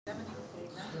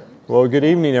Well, good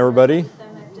evening, everybody.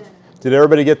 Did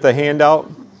everybody get the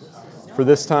handout for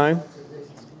this time?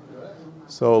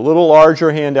 So a little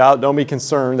larger handout. Don't be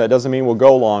concerned. That doesn't mean we'll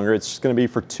go longer. It's just going to be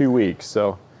for 2 weeks.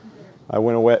 So I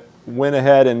went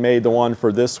ahead and made the one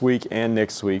for this week and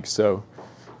next week. So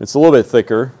it's a little bit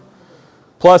thicker.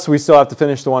 Plus, we still have to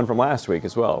finish the one from last week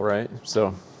as well, right?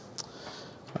 So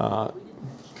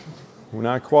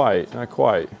not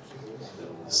quite.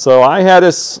 So I had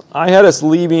us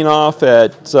leaving off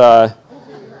at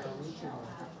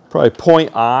probably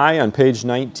point I on page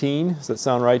 19. Does that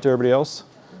sound right to everybody else?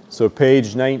 So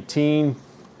page 19,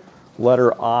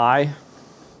 letter I.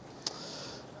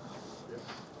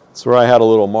 That's where I had a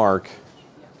little mark.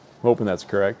 I'm hoping that's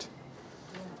correct.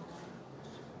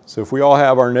 So if we all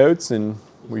have our notes and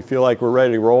we feel like we're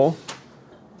ready to roll,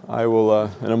 I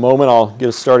will, in a moment, I'll get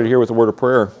us started here with a word of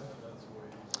prayer.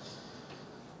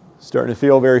 Starting to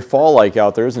feel very fall-like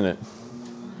out there, isn't it?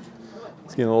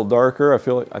 It's getting a little darker.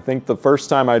 I think the first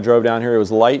time I drove down here, it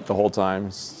was light the whole time.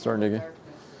 It's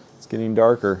getting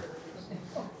darker.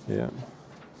 Yeah.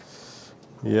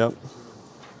 Yep.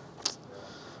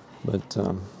 But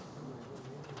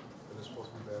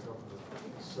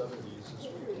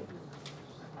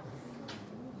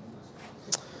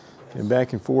and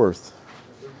back and forth.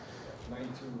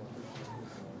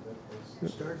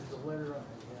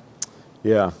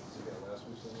 Yeah.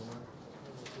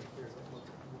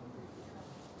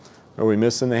 Are we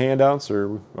missing the handouts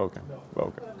or okay?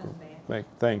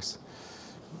 Thanks.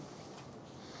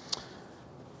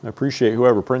 I appreciate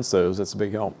whoever prints those. That's a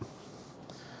big help.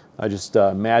 I just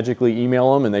magically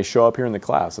email them and they show up here in the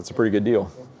class. That's a pretty good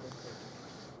deal.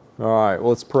 All right, well,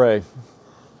 let's pray.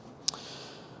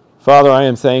 Father, I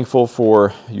am thankful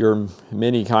for your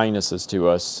many kindnesses to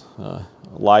us.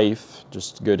 Life,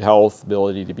 just good health,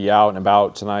 ability to be out and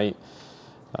about tonight.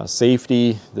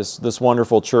 Safety, this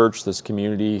wonderful church, this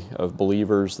community of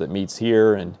believers that meets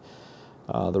here, and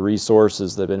the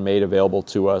resources that have been made available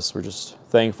to us. We're just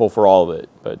thankful for all of it.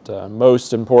 But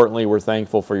most importantly, we're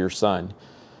thankful for your Son.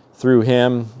 Through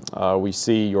him, we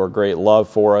see your great love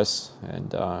for us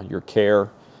and your care.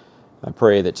 I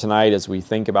pray that tonight, as we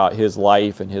think about his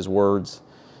life and his words,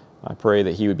 I pray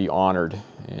that he would be honored.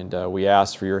 And we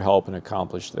ask for your help and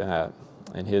accomplish that.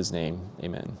 In his name,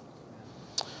 amen.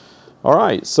 All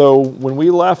right, so when we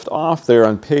left off there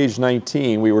on page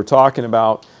 19, we were talking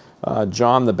about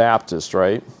John the Baptist,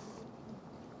 right?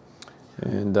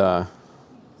 And we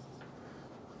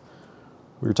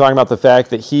were talking about the fact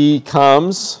that he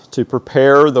comes to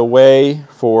prepare the way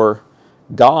for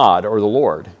God or the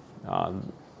Lord.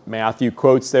 Matthew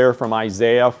quotes there from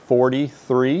Isaiah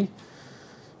 43.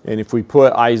 And if we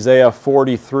put Isaiah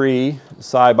 43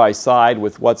 side by side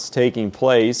with what's taking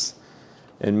place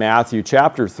in Matthew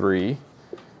chapter 3,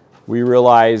 we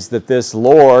realize that this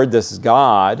Lord, this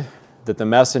God, that the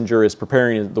messenger is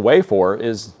preparing the way for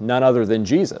is none other than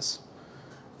Jesus.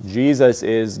 Jesus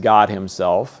is God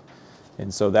himself.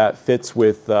 And so that fits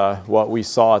with what we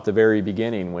saw at the very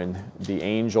beginning when the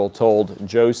angel told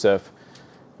Joseph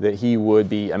that he would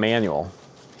be Emmanuel.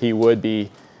 He would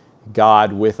be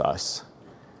God with us.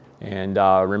 And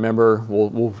remember,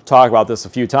 we'll talk about this a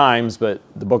few times, but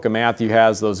the book of Matthew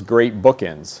has those great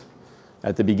bookends.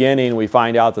 At the beginning, we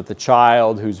find out that the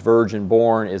child who's virgin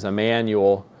born is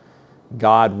Emmanuel,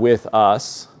 God with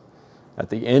us.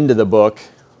 At the end of the book,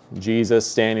 Jesus,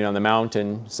 standing on the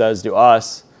mountain, says to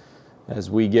us, as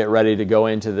we get ready to go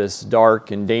into this dark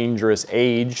and dangerous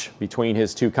age between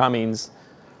his two comings,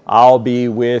 I'll be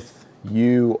with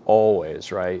you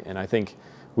always, right? And I think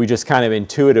we just kind of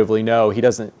intuitively know he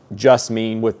doesn't just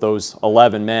mean with those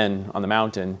 11 men on the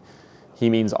mountain. He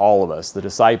means all of us. The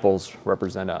disciples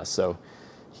represent us. So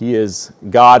he is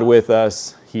God with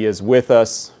us. He is with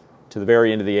us to the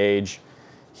very end of the age.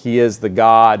 He is the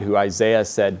God who Isaiah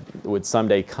said would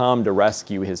someday come to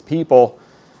rescue his people.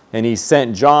 And he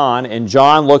sent John, and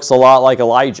John looks a lot like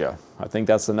Elijah. I think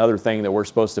that's another thing that we're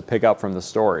supposed to pick up from the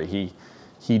story.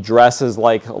 He dresses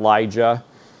like Elijah.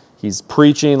 He's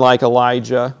preaching like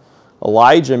Elijah.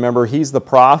 Elijah, remember, he's the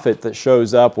prophet that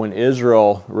shows up when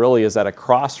Israel really is at a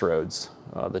crossroads.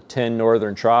 The 10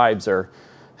 northern tribes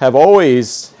have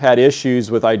always had issues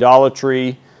with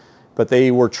idolatry, but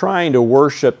they were trying to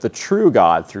worship the true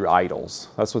God through idols.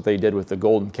 That's what they did with the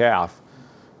golden calf.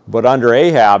 But under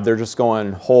Ahab, they're just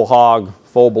going whole hog,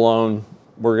 full-blown,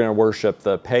 we're going to worship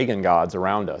the pagan gods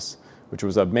around us, which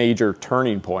was a major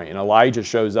turning point. And Elijah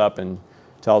shows up and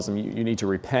tells them, you need to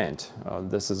repent.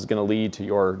 This is going to lead to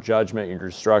your judgment, your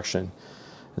destruction.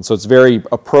 And so it's very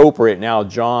appropriate now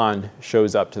John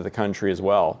shows up to the country as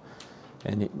well.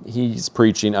 And he's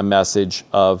preaching a message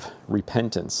of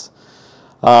repentance.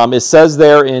 It says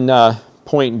there in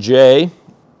point J,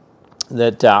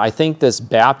 that I think this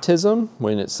baptism,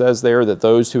 when it says there that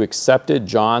those who accepted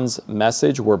John's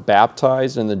message were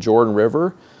baptized in the Jordan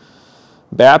River,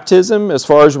 baptism, as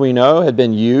far as we know, had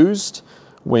been used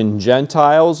when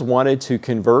Gentiles wanted to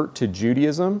convert to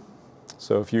Judaism.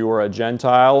 So if you were a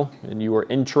Gentile and you were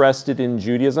interested in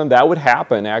Judaism, that would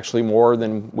happen actually more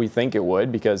than we think it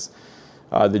would, because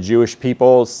the Jewish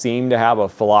people seemed to have a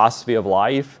philosophy of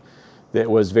life that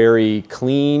was very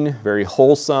clean, very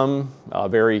wholesome,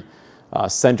 very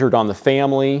centered on the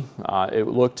family. It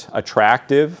looked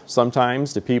attractive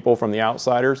sometimes to people from the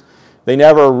outsiders. They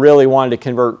never really wanted to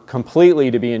convert completely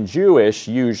to being Jewish,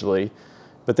 usually,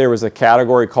 but there was a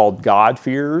category called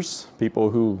God-fearers, people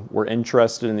who were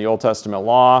interested in the Old Testament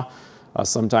law,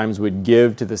 sometimes would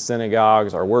give to the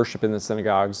synagogues or worship in the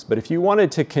synagogues. But if you wanted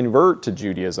to convert to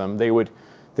Judaism, they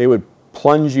would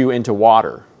plunge you into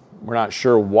water. We're not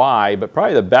sure why, but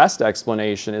probably the best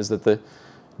explanation is that the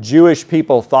Jewish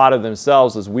people thought of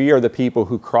themselves as, we are the people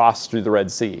who crossed through the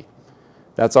Red Sea.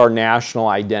 That's our national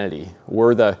identity.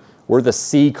 We're the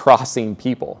sea-crossing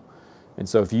people. And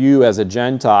so if you as a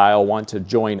Gentile want to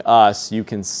join us, you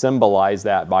can symbolize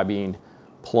that by being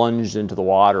plunged into the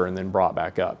water and then brought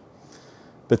back up.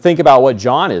 But think about what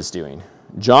John is doing.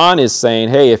 John is saying,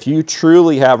 hey, if you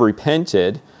truly have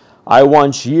repented, I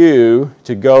want you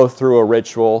to go through a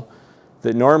ritual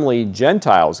that normally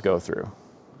Gentiles go through.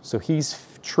 So he's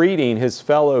treating his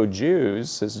fellow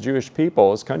Jews, his Jewish people,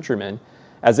 his countrymen,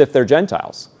 as if they're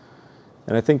Gentiles.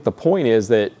 And I think the point is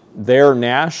that their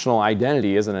national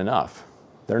identity isn't enough.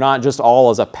 They're not just all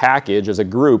as a package, as a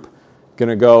group, going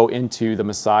to go into the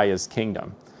Messiah's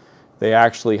kingdom. They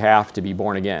actually have to be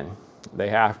born again. They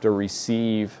have to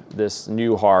receive this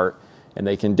new heart, and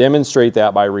they can demonstrate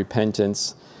that by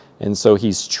repentance. And so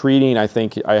he's treating, I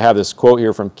think, I have this quote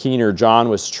here from Keener, John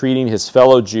was treating his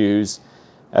fellow Jews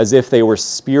as if they were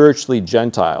spiritually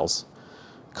Gentiles,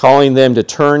 calling them to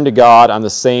turn to God on the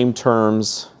same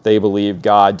terms they believed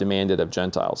God demanded of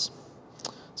Gentiles.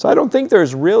 So I don't think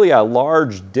there's really a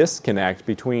large disconnect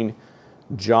between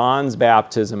John's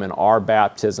baptism and our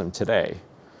baptism today.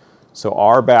 So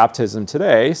our baptism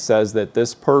today says that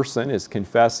this person is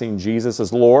confessing Jesus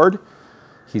as Lord.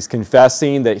 He's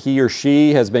confessing that he or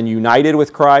she has been united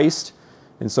with Christ,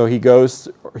 and so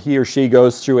he or she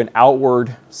goes through an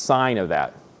outward sign of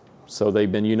that. So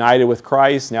they've been united with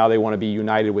Christ, now they want to be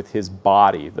united with his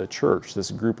body, the church,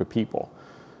 this group of people.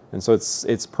 And so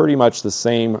it's pretty much the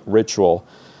same ritual.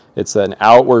 It's an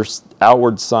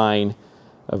outward sign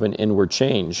of an inward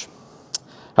change.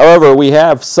 However, we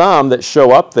have some that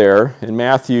show up there in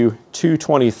Matthew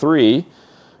 2:23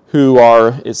 who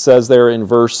are, it says there in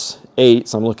verse 8,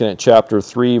 so I'm looking at chapter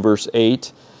 3, verse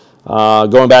 8.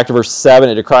 Going back to verse 7,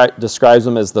 it describes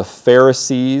them as the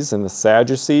Pharisees and the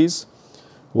Sadducees.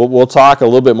 We'll talk a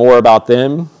little bit more about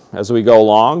them as we go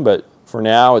along, but for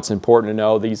now it's important to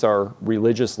know these are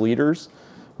religious leaders.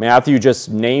 Matthew just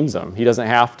names them. He doesn't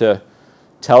have to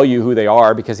tell you who they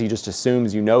are because he just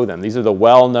assumes you know them. These are the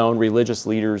well-known religious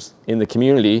leaders in the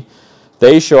community.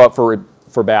 They show up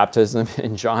for baptism,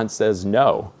 and John says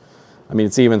no. I mean,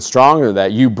 it's even stronger than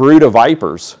that. You brood of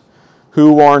vipers,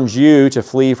 who warned you to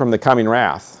flee from the coming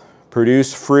wrath?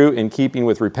 Produce fruit in keeping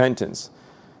with repentance.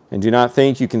 And do not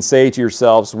think you can say to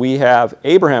yourselves, we have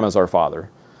Abraham as our father.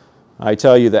 I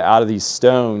tell you that out of these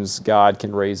stones, God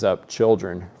can raise up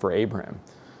children for Abraham.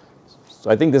 So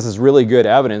I think this is really good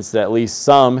evidence that at least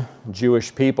some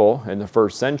Jewish people in the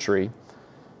first century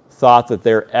thought that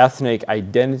their ethnic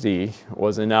identity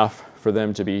was enough for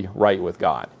them to be right with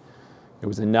God. It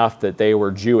was enough that they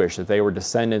were Jewish, that they were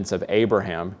descendants of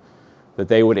Abraham, that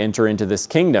they would enter into this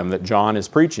kingdom that John is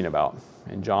preaching about.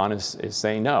 And John is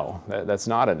saying, no, that's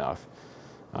not enough.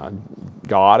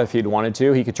 God, if he'd wanted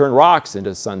to, he could turn rocks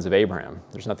into sons of Abraham.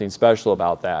 There's nothing special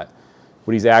about that.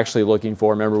 What he's actually looking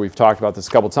for, remember we've talked about this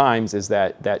a couple times, is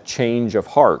that change of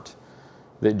heart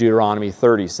that Deuteronomy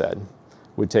 30 said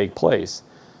would take place.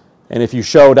 And if you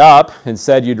showed up and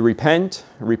said you'd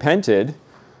repented,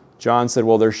 John said,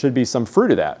 well, there should be some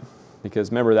fruit of that. Because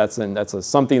remember, that's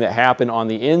something that happened on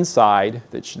the inside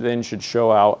that then should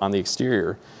show out on the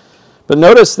exterior. But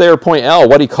notice there, point L,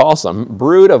 what he calls them,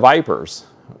 brood of vipers.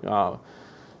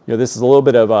 This is a little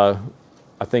bit of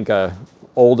I think a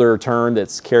older term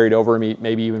that's carried over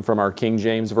maybe even from our King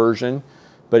James Version.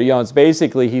 But it's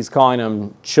basically he's calling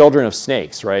them children of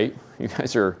snakes, right? You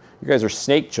guys are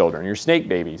snake children. You're snake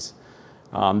babies.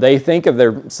 They think of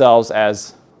themselves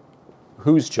as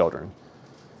whose children?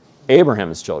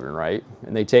 Abraham's children, right?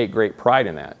 And they take great pride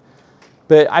in that.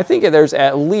 But I think there's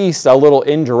at least a little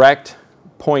indirect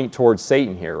point towards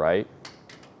Satan here, right?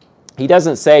 He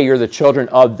doesn't say you're the children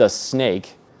of the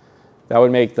snake, That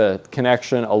would make the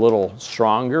connection a little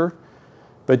stronger.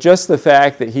 But just the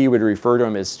fact that he would refer to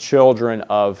them as children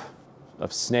of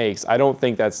snakes, I don't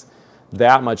think that's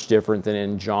that much different than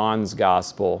in John's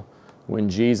gospel when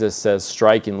Jesus says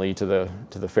strikingly to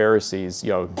the Pharisees,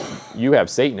 you have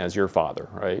Satan as your father,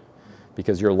 right?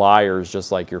 Because you're liars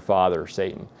just like your father,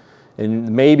 Satan.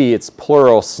 And maybe it's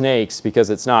plural snakes because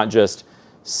it's not just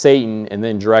Satan and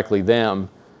then directly them,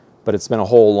 but it's been a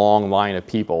whole long line of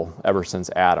people ever since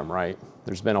Adam, right?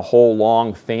 There's been a whole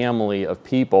long family of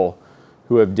people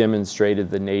who have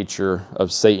demonstrated the nature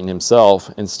of Satan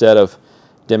himself instead of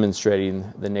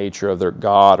demonstrating the nature of their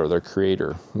God or their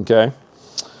creator, okay?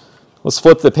 Let's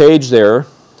flip the page there.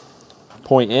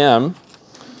 Point M.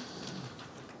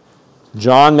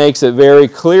 John makes it very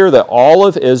clear that all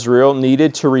of Israel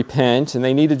needed to repent, and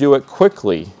they need to do it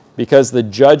quickly because the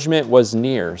judgment was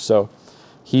near. So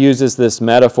he uses this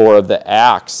metaphor of the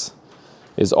axe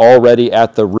is already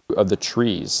at the root of the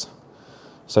trees.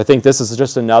 So I think this is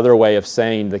just another way of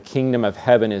saying the kingdom of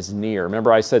heaven is near.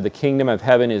 Remember I said the kingdom of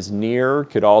heaven is near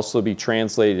could also be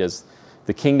translated as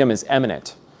the kingdom is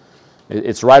imminent.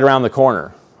 It's right around the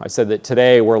corner. I said that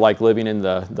today we're like living in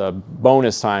the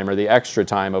bonus time or the extra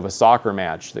time of a soccer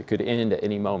match that could end at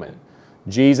any moment.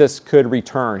 Jesus could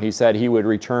return. He said he would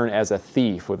return as a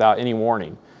thief without any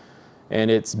warning. And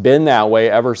it's been that way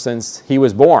ever since he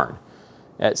was born.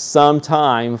 At some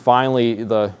time, finally,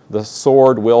 the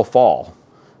sword will fall.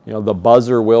 The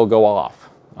buzzer will go off.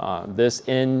 This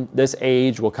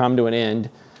age will come to an end,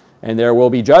 and there will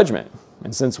be judgment.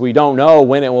 And since we don't know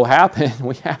when it will happen,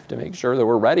 we have to make sure that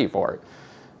we're ready for it.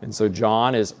 And so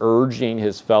John is urging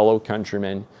his fellow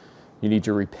countrymen, you need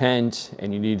to repent,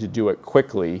 and you need to do it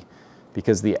quickly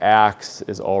because the axe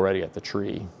is already at the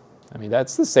tree. I mean,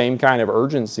 that's the same kind of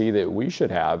urgency that we should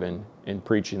have in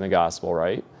preaching the gospel,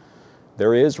 right?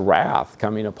 There is wrath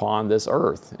coming upon this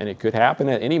earth, and it could happen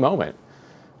at any moment.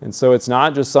 And so it's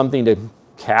not just something to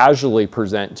casually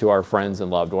present to our friends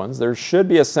and loved ones. There should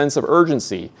be a sense of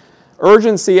urgency.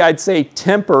 Urgency, I'd say,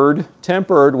 tempered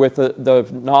with the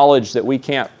knowledge that we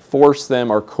can't force them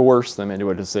or coerce them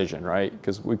into a decision, right?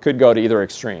 Because we could go to either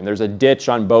extreme. There's a ditch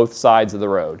on both sides of the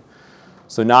road.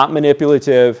 So not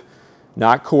manipulative,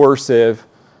 not coercive,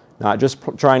 not just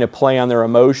trying to play on their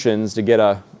emotions to get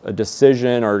a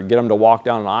decision or get them to walk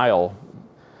down an aisle,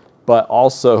 but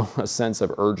also a sense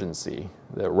of urgency,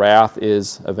 that wrath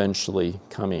is eventually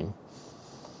coming.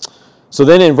 So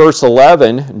then in verse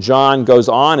 11, John goes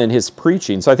on in his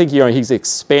preaching. So I think he's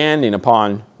expanding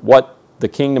upon what the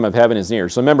kingdom of heaven is near.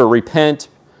 So remember, repent,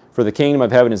 for the kingdom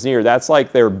of heaven is near. That's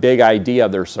like their big idea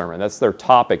of their sermon. That's their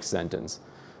topic sentence.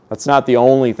 That's not the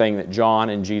only thing that John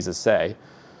and Jesus say.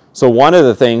 So one of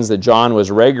the things that John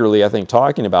was regularly, I think,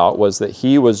 talking about was that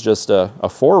he was just a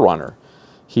forerunner.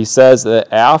 He says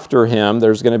that after him,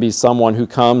 there's going to be someone who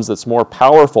comes that's more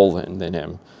powerful than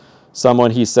him.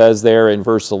 Someone, he says there in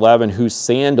verse 11, whose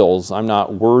sandals I'm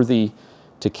not worthy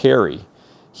to carry.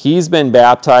 He's been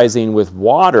baptizing with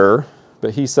water,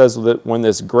 but he says that when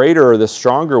this greater or this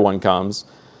stronger one comes,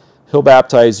 he'll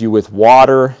baptize you with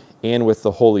water and with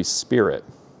the Holy Spirit.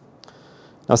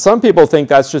 Now, some people think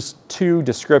that's just two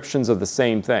descriptions of the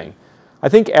same thing. I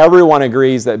think everyone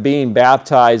agrees that being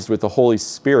baptized with the Holy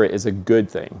Spirit is a good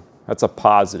thing. That's a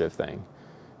positive thing.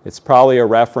 It's probably a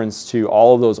reference to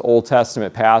all of those Old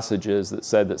Testament passages that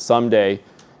said that someday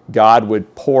God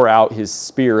would pour out his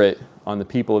Spirit on the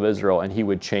people of Israel and he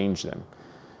would change them.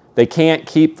 They can't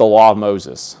keep the law of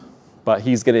Moses, but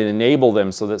he's going to enable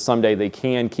them so that someday they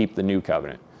can keep the new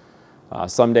covenant.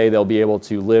 Someday they'll be able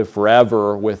to live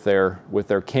forever with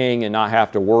their king and not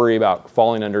have to worry about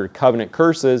falling under covenant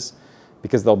curses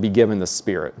because they'll be given the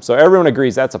Spirit. So everyone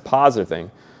agrees that's a positive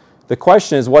thing. The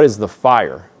question is, what is the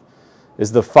fire?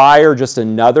 Is the fire just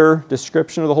another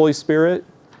description of the Holy Spirit?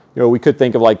 We could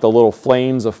think of like the little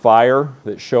flames of fire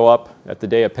that show up at the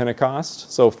day of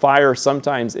Pentecost. So fire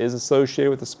sometimes is associated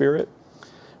with the Spirit.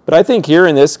 But I think here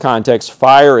in this context,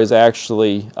 fire is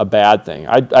actually a bad thing.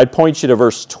 I'd point you to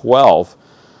verse 12.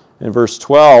 In verse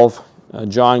 12,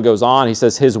 John goes on. He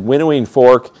says, his winnowing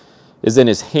fork is in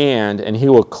his hand, and he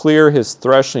will clear his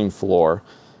threshing floor,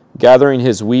 gathering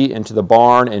his wheat into the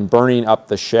barn and burning up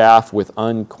the chaff with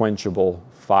unquenchable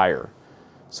fire.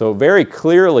 So very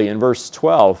clearly in verse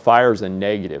 12, fire is a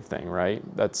negative thing, right?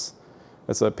 That's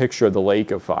a picture of the lake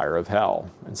of fire, of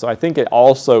hell. And so I think it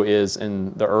also is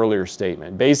in the earlier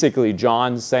statement. Basically,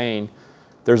 John's saying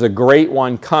there's a great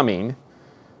one coming,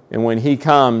 and when he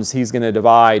comes, he's going to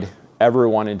divide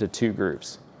everyone into two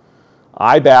groups.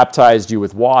 I baptized you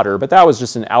with water, but that was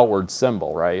just an outward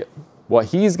symbol, right? What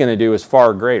he's going to do is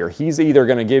far greater. He's either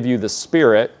going to give you the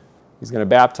Spirit, he's going to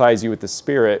baptize you with the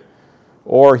Spirit,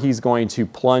 or he's going to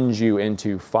plunge you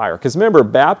into fire. Because remember,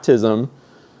 baptism,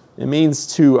 it means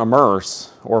to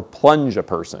immerse or plunge a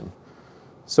person.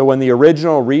 So when the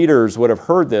original readers would have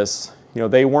heard this,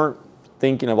 they weren't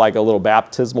thinking of like a little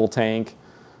baptismal tank.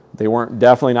 They weren't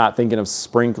definitely not thinking of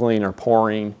sprinkling or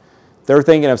pouring. They're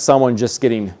thinking of someone just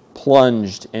getting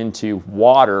plunged into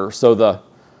water. So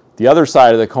the other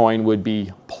side of the coin would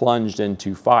be plunged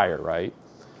into fire, right?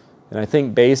 And I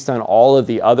think based on all of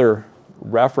the other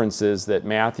references that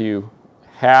Matthew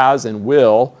has and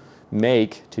will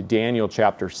make to Daniel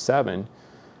chapter 7,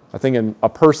 I think a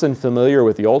person familiar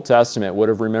with the Old Testament would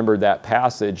have remembered that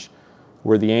passage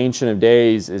where the Ancient of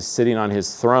Days is sitting on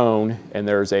his throne and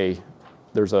there's a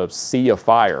sea of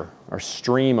fire, or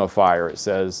stream of fire, it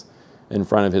says, in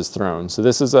front of his throne. So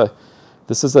this is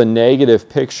a negative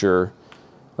picture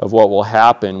of what will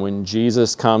happen when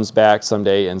Jesus comes back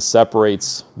someday and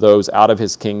separates those out of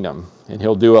his kingdom. And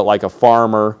he'll do it like a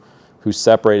farmer who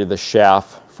separated the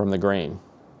chaff from the grain.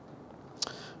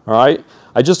 All right?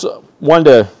 I just wanted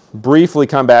to briefly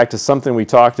come back to something we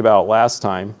talked about last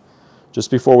time,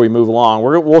 just before we move along.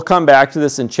 We'll come back to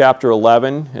this in chapter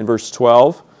 11 and verse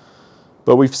 12.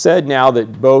 But we've said now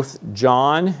that both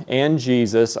John and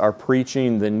Jesus are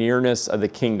preaching the nearness of the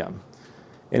kingdom.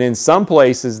 And in some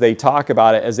places, they talk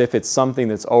about it as if it's something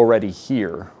that's already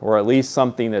here, or at least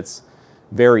something that's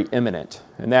very imminent.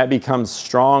 And that becomes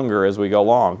stronger as we go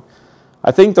along.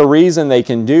 I think the reason they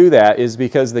can do that is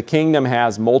because the kingdom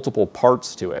has multiple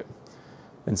parts to it.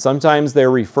 And sometimes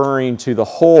they're referring to the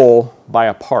whole by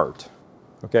a part.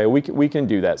 Okay, we can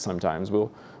do that sometimes.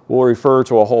 We'll refer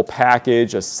to a whole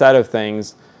package, a set of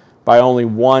things, by only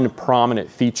one prominent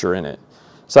feature in it.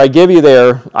 So I give you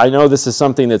there, I know this is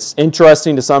something that's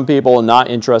interesting to some people and not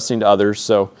interesting to others,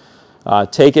 so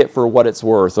take it for what it's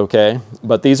worth, okay?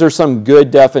 But these are some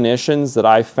good definitions that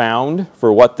I found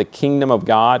for what the kingdom of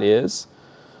God is.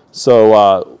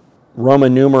 So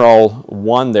Roman numeral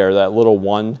 1 there, that little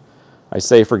 1, I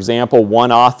say, for example,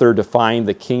 one author defined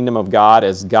the kingdom of God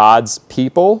as God's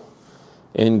people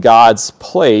in God's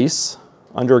place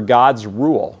under God's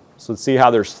rule. So see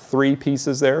how there's 3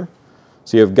 pieces there?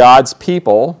 So you have God's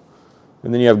people,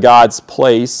 and then you have God's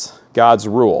place, God's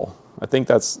rule. I think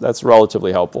that's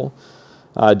relatively helpful.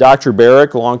 Dr.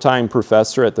 Barrick, longtime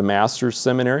professor at the Master's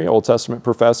Seminary, Old Testament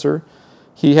professor,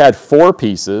 he had 4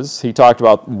 pieces. He talked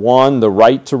about 1, the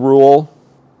right to rule,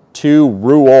 2,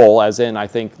 rule, as in, I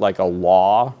think, like a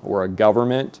law or a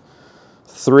government,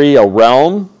 3, a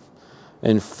realm,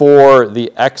 and 4,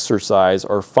 the exercise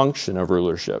or function of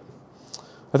rulership.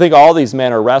 I think all these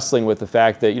men are wrestling with the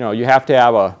fact that, you have to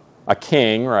have a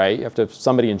king, right? You have to have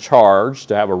somebody in charge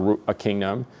to have a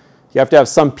kingdom. You have to have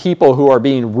some people who are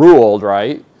being ruled,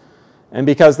 right? And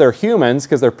because they're humans,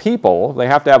 because they're people, they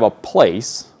have to have a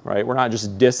place, right? We're not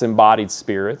just disembodied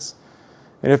spirits.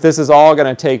 And if this is all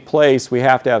going to take place, we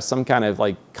have to have some kind of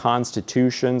like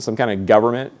constitution, some kind of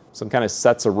government, some kind of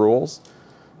sets of rules.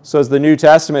 So as the New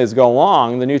Testament is going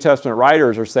along, the New Testament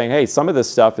writers are saying, hey, some of this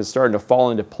stuff is starting to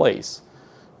fall into place.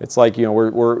 It's like,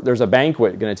 there's a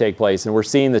banquet going to take place, and we're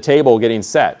seeing the table getting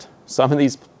set. Some of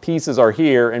these pieces are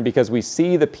here, and because we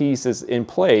see the pieces in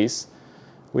place,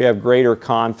 we have greater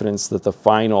confidence that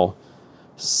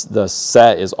the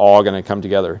set is all going to come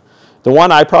together. The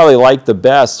one I probably like the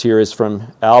best here is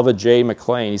from Alva J.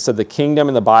 McLean. He said, the kingdom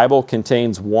in the Bible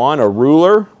contains 1, a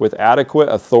ruler with adequate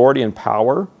authority and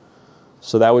power.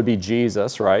 So that would be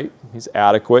Jesus, right? He's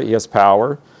adequate, he has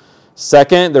power.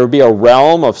 2nd, there would be a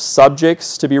realm of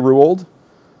subjects to be ruled.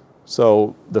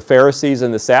 So the Pharisees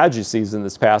and the Sadducees in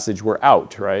this passage were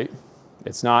out, right?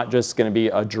 It's not just going to be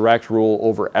a direct rule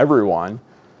over everyone.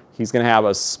 He's going to have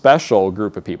a special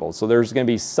group of people. So there's going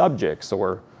to be subjects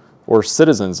or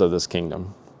citizens of this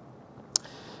kingdom.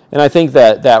 And I think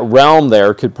that realm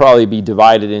there could probably be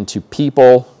divided into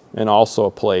people and also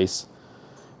a place.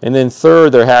 And then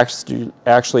 3rd, there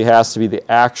actually has to be the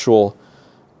actual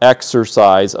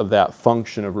exercise of that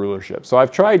function of rulership. So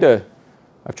I've tried to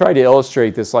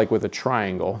illustrate this like with a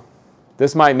triangle.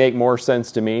 This might make more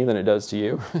sense to me than it does to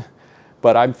you.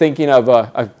 But I'm thinking of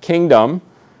a kingdom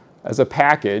as a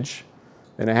package,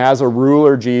 and it has a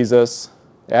ruler, Jesus.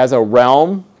 It has a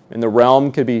realm, and the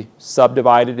realm could be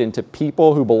subdivided into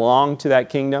people who belong to that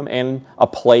kingdom, and a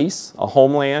place, a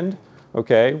homeland,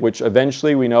 okay, which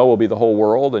eventually we know will be the whole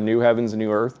world, a new heavens and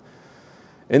new earth.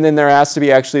 And then there has to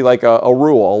be actually like a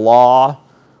rule, a law,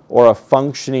 or a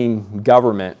functioning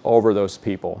government over those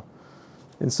people.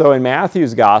 And so in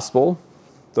Matthew's gospel,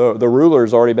 the ruler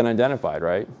has already been identified,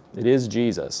 right? It is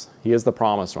Jesus. He is the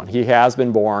promised one. He has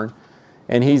been born,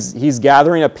 and he's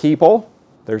gathering a people,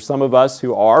 There's some of us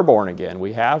who are born again.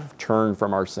 We have turned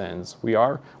from our sins. We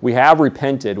have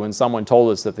repented when someone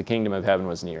told us that the kingdom of heaven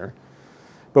was near.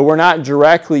 But we're not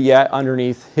directly yet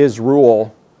underneath his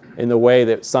rule in the way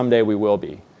that someday we will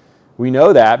be. We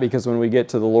know that because when we get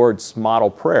to the Lord's model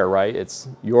prayer, right, it's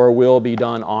your will be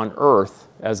done on earth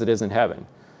as it is in heaven.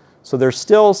 So there's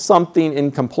still something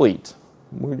incomplete.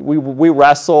 We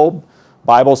wrestle.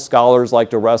 Bible scholars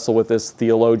like to wrestle with this.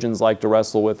 Theologians like to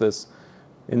wrestle with this.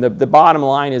 And the bottom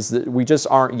line is that we just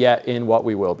aren't yet in what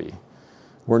we will be.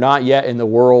 We're not yet in the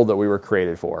world that we were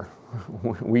created for.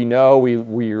 We know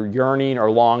we are yearning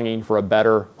or longing for a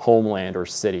better homeland or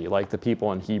city, like the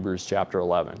people in Hebrews chapter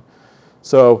 11.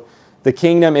 So the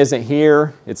kingdom isn't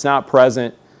here. It's not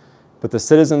present. But the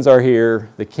citizens are here.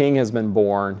 The king has been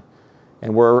born.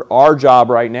 And our job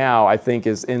right now, I think,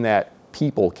 is in that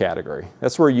people category.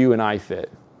 That's where you and I fit.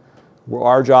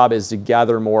 Our job is to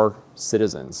gather more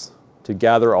citizens, to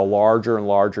gather a larger and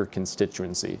larger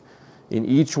constituency. In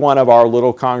each one of our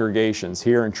little congregations,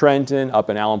 here in Trenton, up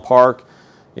in Allen Park,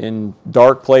 in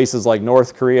dark places like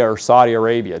North Korea or Saudi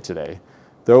Arabia today,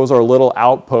 those are little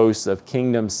outposts of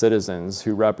kingdom citizens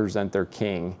who represent their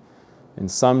king. And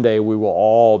someday we will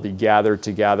all be gathered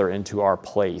together into our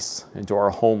place, into our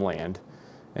homeland.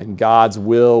 And God's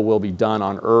will be done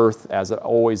on earth as it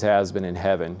always has been in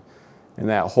heaven. And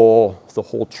the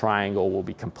whole triangle will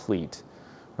be complete.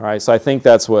 All right, so I think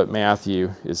that's what Matthew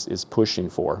is pushing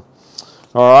for.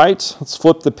 All right, let's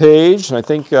flip the page. And I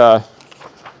think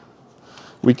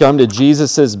we come to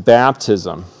Jesus'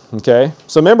 baptism. Okay,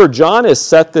 so remember, John has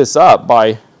set this up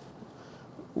by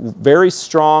very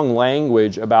strong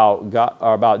language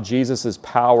about Jesus'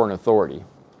 power and authority.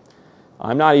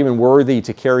 I'm not even worthy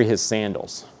to carry his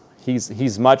sandals.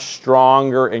 He's much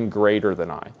stronger and greater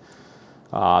than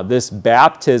I. This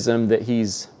baptism that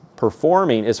he's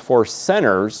performing is for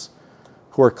sinners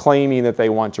who are claiming that they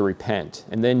want to repent,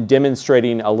 and then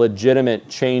demonstrating a legitimate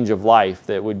change of life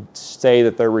that would say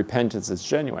that their repentance is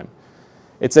genuine.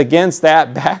 It's against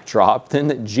that backdrop then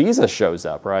that Jesus shows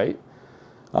up, right?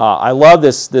 I love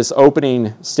this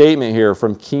opening statement here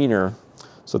from Keener.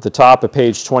 So at the top of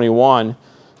page 21, it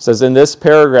says, in this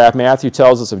paragraph, Matthew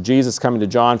tells us of Jesus coming to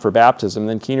John for baptism.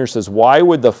 Then Keener says, why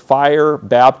would the fire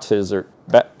baptizer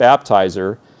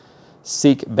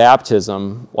seek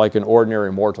baptism like an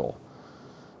ordinary mortal?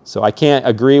 So I can't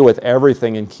agree with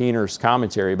everything in Keener's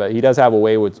commentary, but he does have a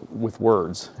way with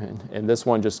words. And this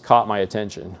one just caught my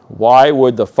attention. Why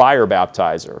would the fire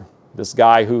baptizer, this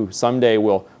guy who someday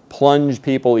will plunge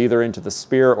people either into the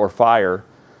spirit or fire,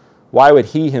 why would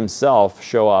he himself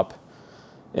show up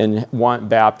and want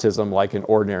baptism like an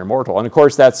ordinary mortal? And of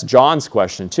course, that's John's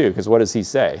question too, because what does he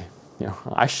say?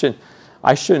 I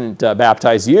shouldn't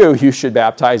baptize you. You should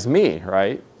baptize me,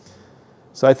 right?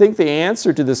 So I think the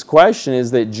answer to this question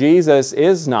is that Jesus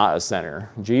is not a sinner.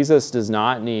 Jesus does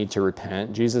not need to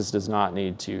repent. Jesus does not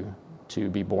need to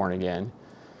be born again.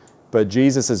 But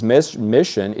Jesus'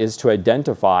 mission is to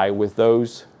identify with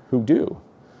those who do,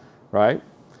 right?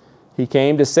 He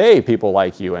came to save people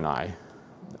like you and I.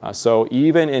 So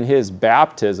even in his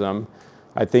baptism,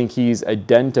 I think he's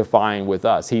identifying with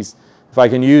us. If I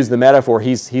can use the metaphor,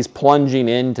 he's plunging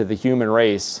into the human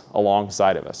race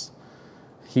alongside of us.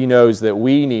 He knows that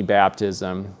we need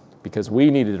baptism because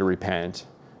we needed to repent,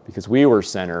 because we were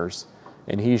sinners,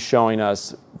 and he's showing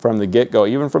us from the get-go,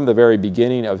 even from the very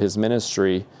beginning of his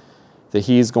ministry, that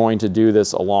he's going to do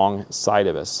this alongside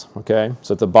of us, okay?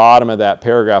 So at the bottom of that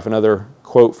paragraph, another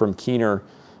quote from Keener,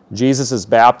 Jesus'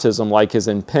 baptism, like his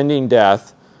impending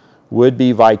death, would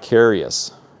be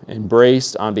vicarious,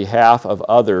 embraced on behalf of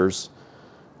others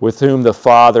with whom the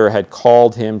Father had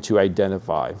called him to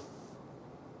identify.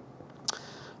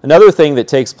 Another thing that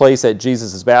takes place at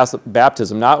Jesus'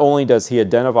 baptism, not only does he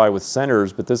identify with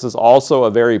sinners, but this is also a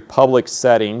very public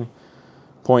setting,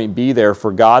 point B there,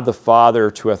 for God the Father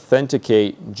to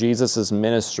authenticate Jesus'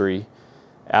 ministry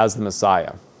as the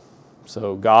Messiah.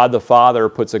 So God the Father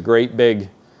puts a great big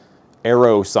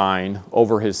arrow sign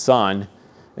over his Son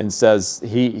and says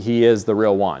he is the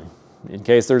real one. In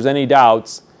case there's any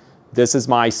doubts, this is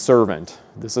my servant.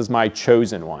 This is my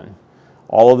chosen one.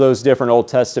 All of those different Old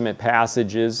Testament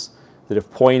passages that have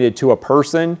pointed to a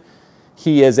person,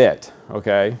 he is it,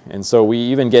 okay? And so we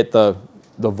even get the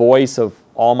voice of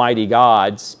Almighty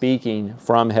God speaking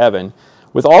from heaven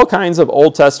with all kinds of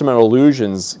Old Testament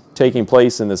allusions taking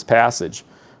place in this passage.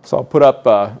 So I'll put up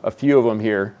a few of them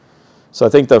here. So I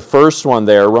think the first one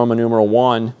there, Roman numeral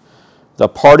 1, the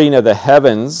parting of the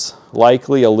heavens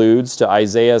likely alludes to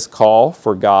Isaiah's call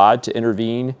for God to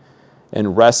intervene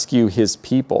and rescue his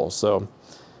people. So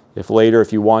if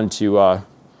you want to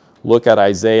look at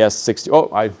Isaiah 60. Oh,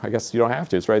 I guess you don't have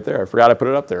to. It's right there. I forgot I put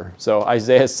it up there. So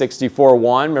Isaiah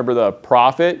 64:1. Remember the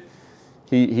prophet?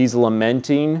 He's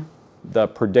lamenting the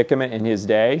predicament in his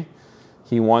day.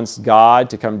 He wants God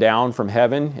to come down from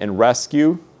heaven and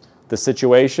rescue the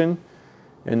situation.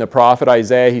 In the prophet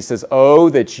Isaiah, he says, "Oh,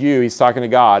 that you," he's talking to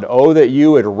God, "oh, that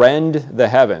you would rend the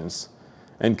heavens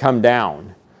and come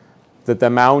down, that the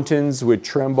mountains would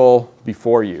tremble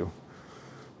before you."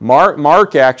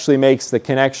 Mark actually makes the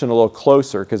connection a little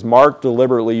closer, because Mark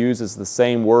deliberately uses the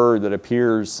same word that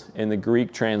appears in the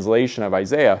Greek translation of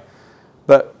Isaiah.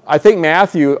 But I think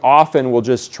Matthew often will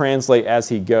just translate as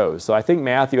he goes. So I think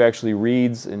Matthew actually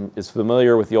reads and is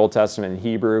familiar with the Old Testament in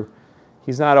Hebrew.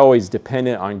 He's not always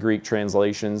dependent on Greek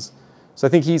translations. So I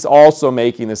think he's also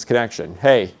making this connection.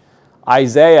 Hey,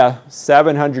 Isaiah,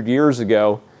 700 years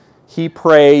ago, he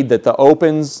prayed that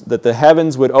the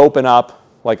heavens would open up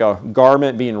like a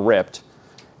garment being ripped,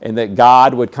 and that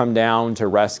God would come down to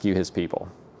rescue his people.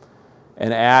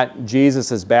 And at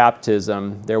Jesus'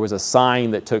 baptism, there was a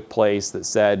sign that took place that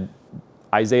said,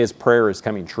 Isaiah's prayer is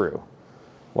coming true.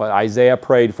 What Isaiah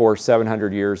prayed for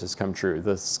 700 years has come true.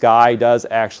 The sky does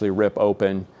actually rip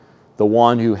open. The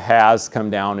one who has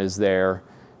come down is there,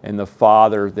 and the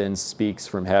Father then speaks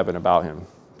from heaven about him.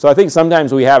 So I think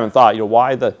sometimes we haven't thought,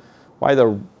 why the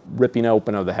ripping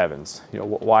open of the heavens?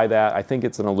 Why that? I think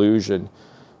it's an allusion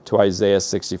to Isaiah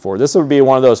 64. This would be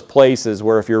one of those places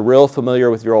where if you're real familiar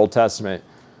with your Old Testament,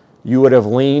 you would have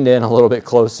leaned in a little bit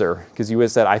closer, because you would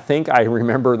have said, I think I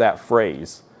remember that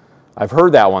phrase. I've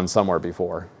heard that one somewhere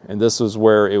before, and this is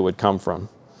where it would come from.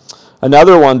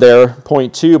 Another one there,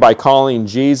 point 2, by calling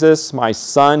Jesus my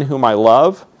Son whom I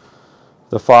love,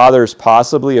 the Father is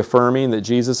possibly affirming that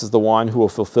Jesus is the one who will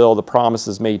fulfill the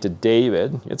promises made to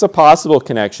David. It's a possible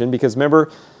connection, because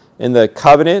remember, in the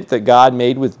covenant that God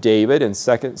made with David in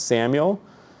 2 Samuel,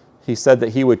 he said that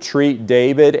he would treat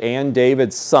David and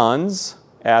David's sons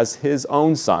as his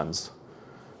own sons.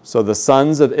 So the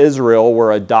sons of Israel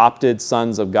were adopted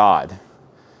sons of God.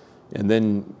 And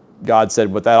then God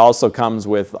said, but that also comes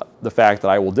with the fact that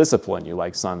I will discipline you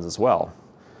like sons as well.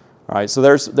 All right, so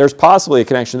there's possibly a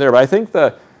connection there, but I think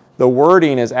the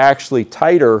wording is actually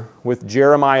tighter with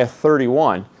Jeremiah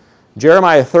 31.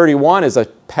 Jeremiah 31 is a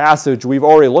passage we've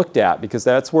already looked at, because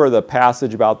that's where the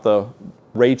passage about the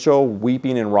Rachel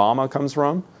weeping in Ramah comes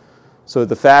from. So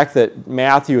the fact that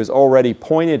Matthew has already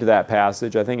pointed to that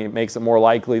passage, I think it makes it more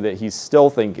likely that he's still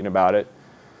thinking about it.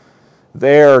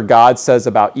 There, God says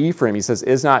about Ephraim, he says,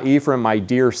 "Is not Ephraim my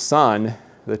dear son,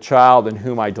 the child in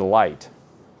whom I delight?"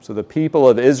 So the people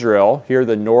of Israel, here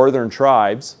the northern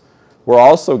tribes, were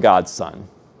also God's son.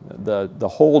 The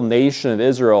whole nation of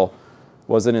Israel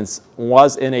was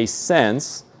in a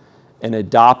sense an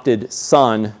adopted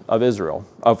son of Israel,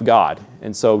 of God,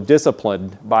 and so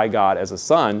disciplined by God as a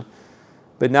son,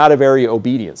 but not a very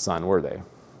obedient son, were they?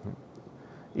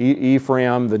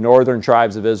 Ephraim, the northern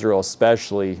tribes of Israel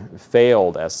especially,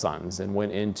 failed as sons and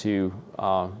went into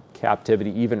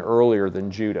captivity even earlier than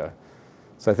Judah.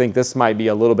 So I think this might be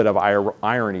a little bit of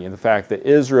irony in the fact that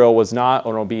Israel was not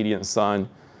an obedient son,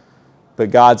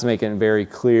 but God's making it very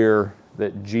clear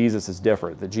that Jesus is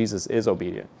different, that Jesus is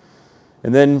obedient.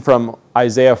 And then from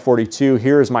Isaiah 42,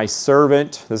 "Here is my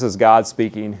servant," this is God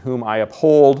speaking, "whom I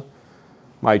uphold,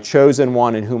 my chosen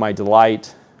one in whom I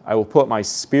delight. I will put my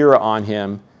spirit on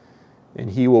him,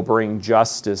 and he will bring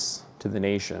justice to the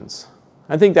nations."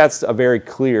 I think that's a very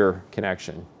clear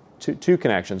connection. Two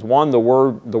connections. One, the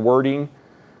wording,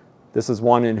 this is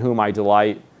one in whom I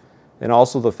delight, and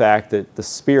also the fact that the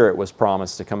Spirit was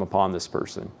promised to come upon this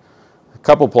person. A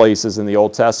couple places in the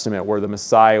Old Testament where the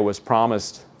Messiah was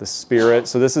promised the Spirit.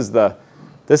 So this is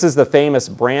the famous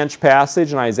branch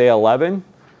passage in Isaiah 11.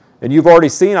 And you've already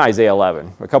seen Isaiah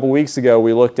 11. A couple weeks ago,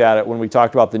 we looked at it when we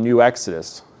talked about the new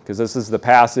Exodus, because this is the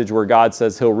passage where God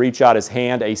says he'll reach out his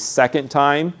hand a second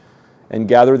time and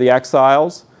gather the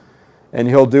exiles, and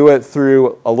he'll do it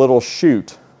through a little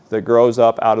shoot that grows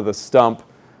up out of the stump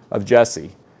of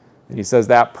Jesse. And he says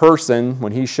that person,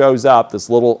 when he shows up, this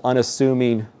little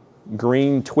unassuming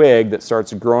green twig that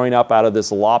starts growing up out of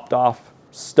this lopped off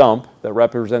stump that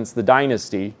represents the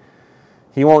dynasty,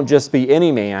 he won't just be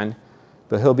any man,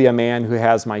 but he'll be a man who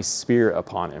has my Spirit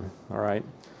upon him. All right?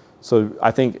 So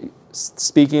I think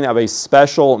speaking of a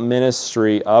special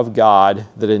ministry of God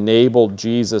that enabled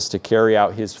Jesus to carry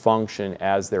out his function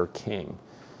as their king.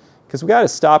 Because we got to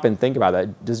stop and think about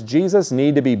that. Does Jesus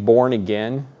need to be born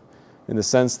again in the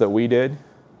sense that we did?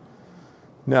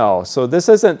 No. So this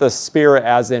isn't the Spirit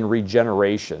as in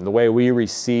regeneration, the way we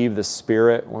receive the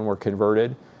Spirit when we're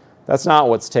converted. That's not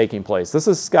what's taking place. This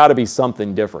has got to be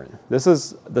something different. This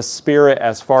is the Spirit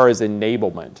as far as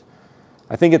enablement.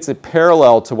 I think it's a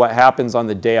parallel to what happens on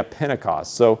the day of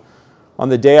Pentecost. So on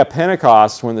the day of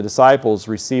Pentecost, when the disciples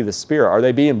receive the Spirit, are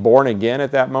they being born again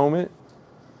at that moment?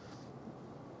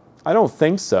 I don't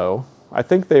think so. I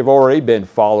think they've already been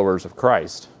followers of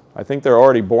Christ. I think they're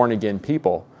already born again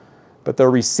people. But they're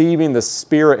receiving the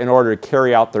Spirit in order to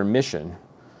carry out their mission.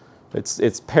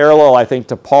 It's parallel, I think,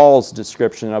 to Paul's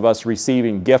description of us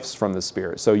receiving gifts from the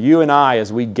Spirit. So you and I,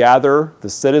 as we gather the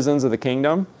citizens of the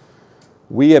kingdom,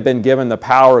 we have been given the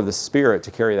power of the Spirit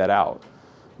to carry that out.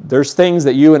 There's things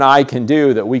that you and I can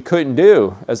do that we couldn't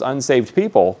do as unsaved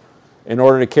people in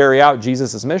order to carry out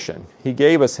Jesus' mission. He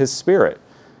gave us His Spirit.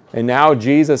 And now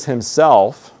Jesus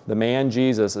Himself, the man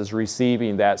Jesus, is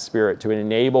receiving that Spirit to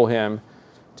enable Him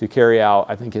to carry out,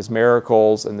 I think, His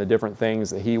miracles and the different things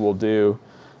that He will do,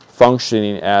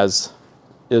 functioning as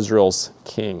Israel's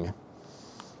king.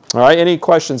 All right, any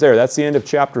questions there? That's the end of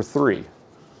chapter 3.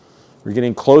 We're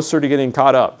getting closer to getting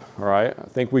caught up, all right? I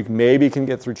think we maybe can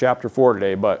get through chapter 4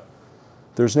 today, but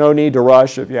there's no need to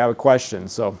rush if you have a question.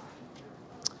 So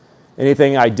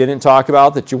anything I didn't talk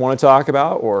about that you want to talk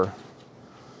about, or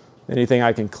anything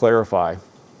I can clarify?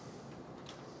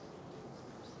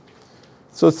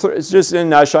 So it's just in a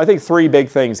nutshell, I think 3 big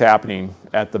things happening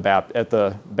at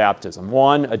the baptism.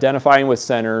 1, identifying with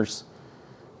sinners.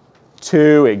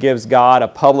 2, it gives God a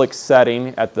public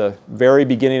setting at the very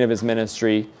beginning of His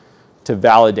ministry to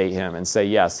validate Him and say,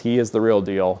 yes, He is the real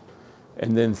deal.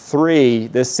 And then 3,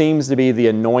 this seems to be the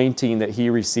anointing that He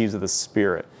receives of the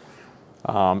Spirit.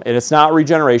 And it's not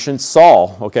regeneration.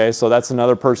 Saul, okay, so that's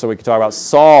another person we could talk about.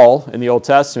 Saul, in the Old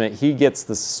Testament, he gets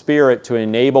the Spirit to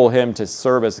enable him to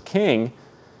serve as a king,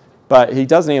 but he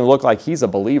doesn't even look like he's a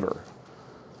believer.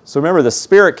 So remember, the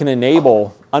Spirit can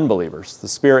enable unbelievers. The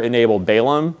Spirit enabled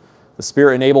Balaam. The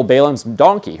Spirit enabled Balaam's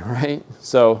donkey, right?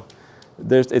 So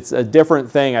it's a different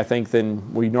thing, I think,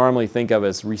 than we normally think of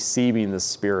as receiving the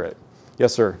Spirit.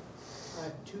 Yes, sir?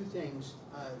 2 things.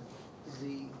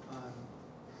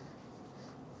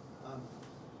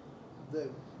 The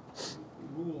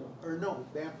rule, or no,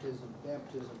 baptism.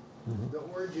 Mm-hmm. The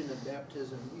origin of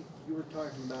baptism, you were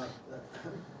talking about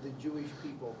the Jewish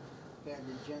people had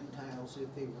the Gentiles,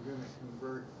 if they were going to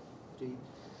convert to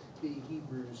be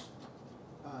Hebrews,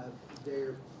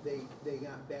 they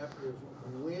got baptism.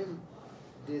 When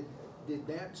did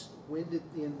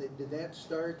that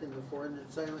start in the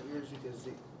 400 silent years? Because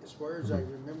as far as I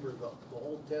remember, the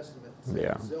Old Testament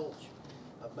said zilch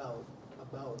about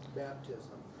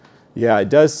baptism. Yeah, it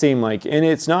does seem like, and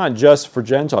it's not just for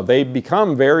Gentiles. They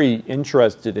become very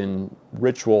interested in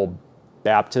ritual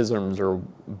baptisms or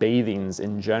bathings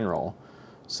in general.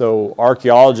 So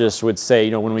archaeologists would say,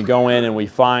 when we go in and we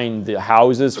find the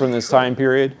houses from this time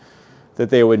period, that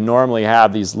they would normally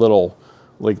have these little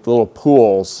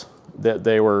pools that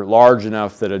they were large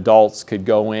enough that adults could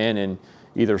go in and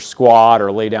either squat or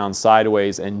lay down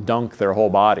sideways and dunk their whole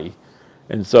body.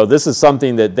 And so this is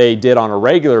something that they did on a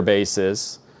regular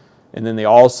basis, and then they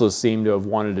also seem to have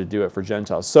wanted to do it for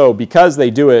Gentiles. So because they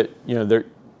do it,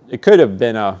 it could have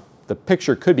been the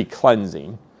picture could be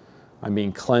cleansing. I'm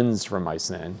being cleansed from my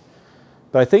sin.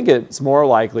 But I think it's more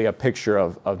likely a picture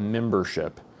of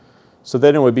membership. So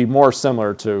then it would be more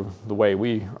similar to the way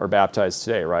we are baptized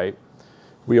today, right?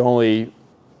 We only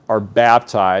are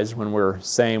baptized when we're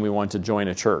saying we want to join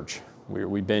a church.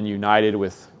 We've been united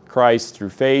with Christ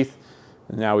through faith,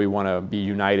 and now we want to be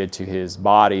united to His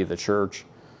body, the church,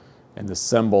 and the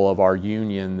symbol of our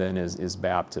union then is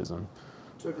baptism.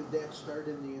 So did that start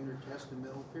in the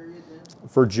intertestamental period then?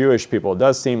 For Jewish people, it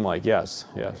does seem like yes.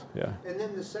 Yeah. And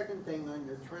then the second thing on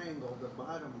your triangle, the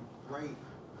bottom right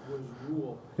was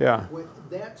rule. Yeah.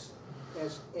 That's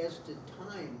as to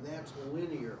time, that's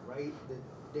linear, right? The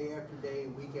day after day,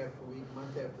 week after week,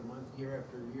 month after month, year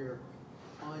after year,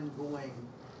 ongoing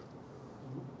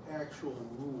actual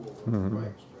rule of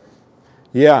Christ, right?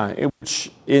 Yeah,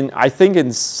 I think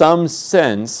in some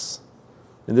sense,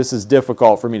 and this is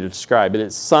difficult for me to describe, but in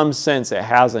some sense it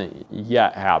hasn't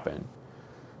yet happened.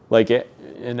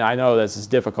 And I know this is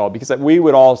difficult because I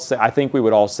think we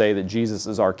would all say that Jesus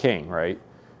is our king, right?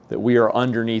 That we are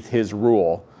underneath His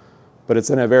rule, but it's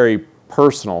in a very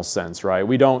personal sense, right?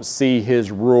 We don't see His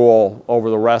rule over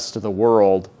the rest of the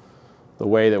world the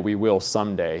way that we will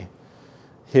someday.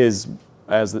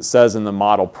 As it says in the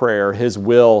model prayer, His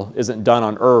will isn't done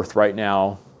on earth right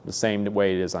now the same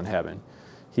way it is on heaven.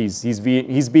 He's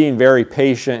being very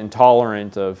patient and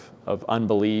tolerant of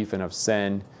unbelief and of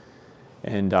sin.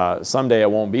 And someday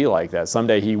it won't be like that.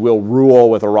 Someday He will rule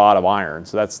with a rod of iron.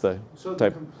 So that's the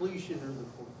type. Completion or the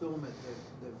fulfillment,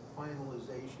 the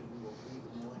finalization will be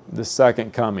the millennium. The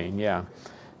second coming, yeah.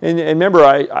 And remember,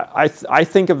 I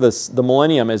think of the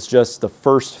millennium as just the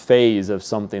first phase of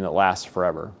something that lasts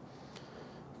forever.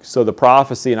 So the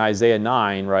prophecy in Isaiah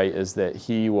 9, right, is that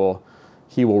he will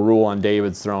rule on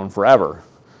David's throne forever.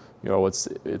 You know, it's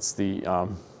the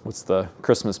what's the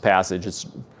Christmas passage?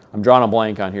 I'm drawing a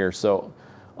blank on here. So,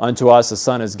 unto us a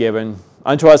son is given,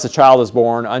 unto us a child is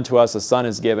born, unto us a son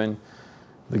is given.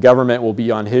 The government will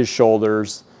be on his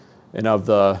shoulders, and of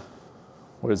the,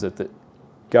 what is it that,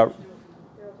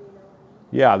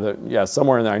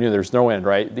 somewhere in there I knew there's no end,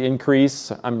 right? The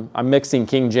increase. I'm mixing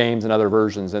King James and other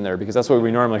versions in there because that's what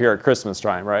we normally hear at Christmas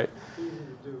time, right?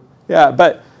 Yeah,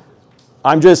 but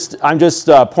I'm just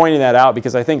pointing that out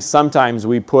because I think sometimes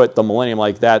we put the millennium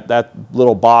like that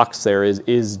little box there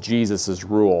is Jesus'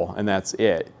 rule, and that's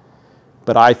it.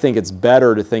 But I think it's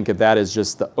better to think of that as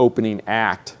just the opening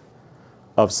act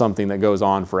of something that goes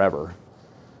on forever.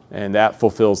 And that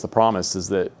fulfills the promise, is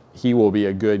that he will be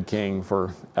a good king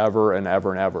forever and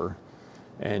ever and ever.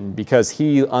 And because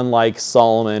he, unlike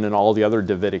Solomon and all the other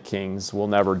Davidic kings, will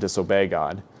never disobey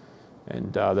God.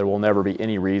 And there will never be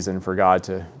any reason for God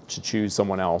to choose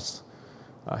someone else.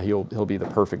 He'll be the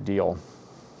perfect deal.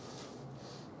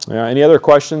 Any other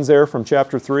questions there from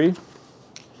chapter 3?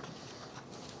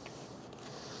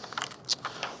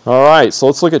 All right, so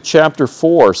let's look at chapter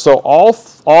 4. So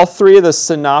all three of the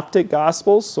synoptic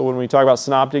gospels, so when we talk about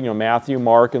synoptic, Matthew,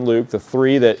 Mark, and Luke, the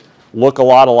three that look a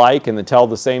lot alike and that tell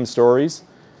the same stories,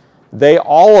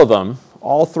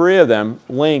 all three of them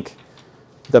link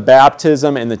the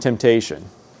baptism and the temptation.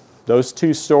 Those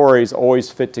two stories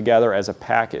always fit together as a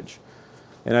package.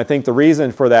 And I think the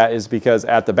reason for that is because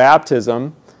at the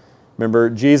baptism, remember,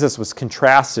 Jesus was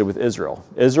contrasted with Israel.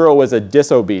 Israel was a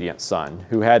disobedient son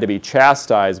who had to be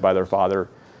chastised by their father.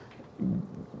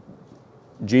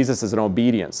 Jesus is an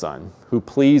obedient son who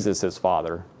pleases his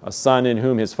father, a son in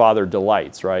whom his father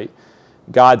delights, right?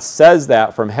 God says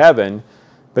that from heaven,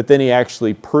 but then he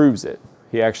actually proves it.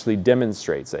 He actually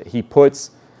demonstrates it. He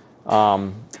puts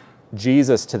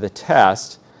Jesus to the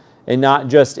test, and not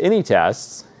just any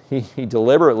tests. He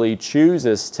deliberately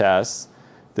chooses tests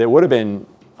that would have been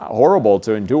horrible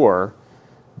to endure,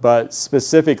 but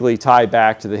specifically tie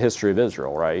back to the history of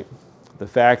Israel, right? The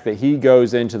fact that he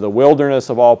goes into the wilderness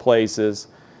of all places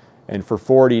and for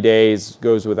 40 days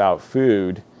goes without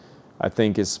food, I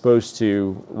think is supposed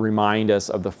to remind us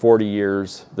of the 40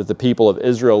 years that the people of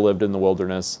Israel lived in the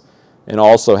wilderness and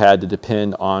also had to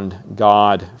depend on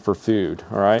God for food,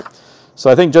 all right?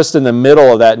 So I think just in the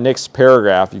middle of that next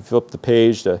paragraph, you flip the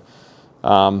page to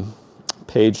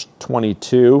page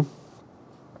 22.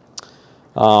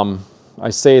 I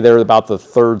say there about the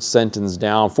third sentence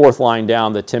down, fourth line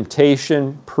down, the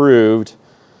temptation proved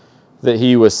that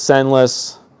he was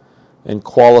sinless and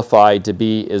qualified to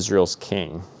be Israel's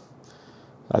king.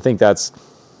 I think that's,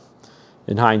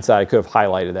 in hindsight, I could have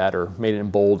highlighted that or made it in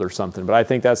bold or something, but I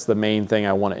think that's the main thing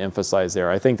I want to emphasize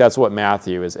there. I think that's what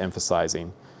Matthew is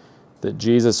emphasizing, that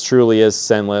Jesus truly is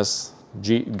sinless.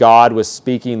 God was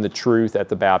speaking the truth at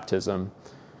the baptism,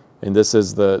 and this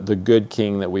is the good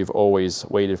king that we've always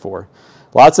waited for.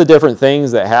 Lots of different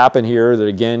things that happen here that,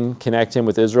 again, connect him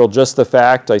with Israel. Just the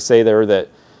fact, I say there, that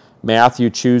Matthew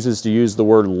chooses to use the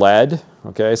word led.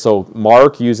 Okay, so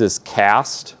Mark uses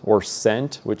cast or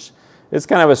sent, which is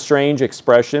kind of a strange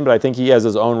expression, but I think he has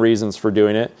his own reasons for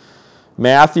doing it.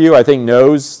 Matthew, I think,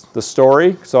 knows the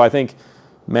story. So I think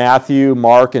Matthew,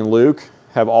 Mark, and Luke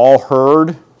have all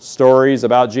heard stories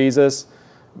about Jesus.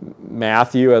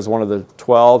 Matthew, as one of the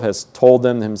 12, has told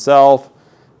them himself.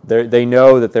 They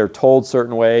know that they're told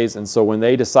certain ways, and so when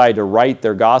they decide to write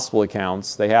their gospel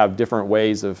accounts, they have different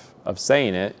ways of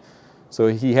saying it. So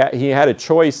he had a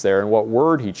choice there in what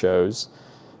word he chose,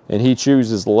 and he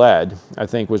chooses led, I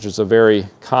think, which is a very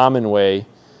common way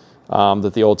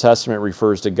that the Old Testament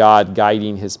refers to God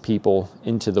guiding his people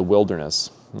into the wilderness.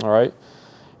 All right?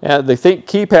 And the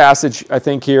key passage, I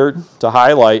think, here to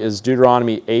highlight is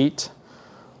Deuteronomy 8,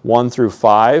 1 through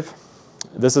 5.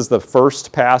 This is the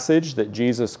first passage that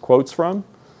Jesus quotes from.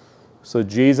 So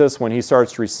Jesus, when he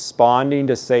starts responding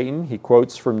to Satan, he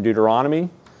quotes from Deuteronomy.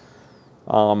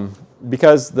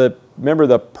 Because remember,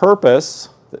 the purpose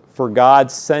for God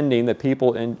sending the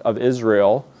people of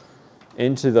Israel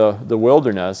into the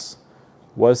wilderness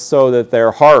was so that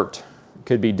their heart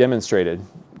could be demonstrated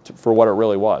for what it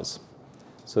really was.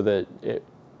 So that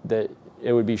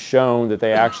it would be shown that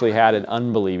they actually had an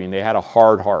unbelieving, they had a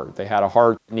hard heart. They had a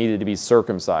heart that needed to be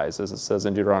circumcised, as it says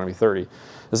in Deuteronomy 30.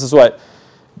 This is what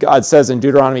God says in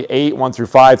Deuteronomy 8, 1 through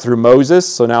 5 through Moses.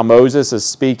 So now Moses is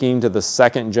speaking to the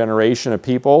second generation of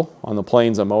people on the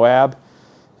plains of Moab.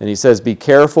 And he says, "Be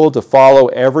careful to follow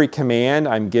every command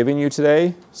I'm giving you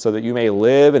today, so that you may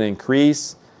live and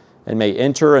increase, and may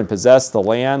enter and possess the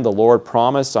land the Lord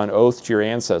promised on oath to your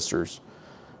ancestors.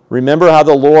 Remember how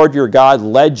the Lord your God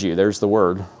led you," there's the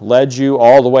word, "led you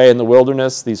all the way in the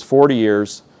wilderness these 40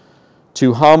 years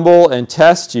to humble and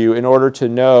test you in order to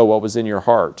know what was in your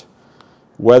heart,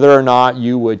 whether or not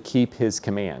you would keep his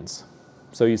commands."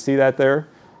 So you see that there?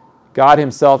 God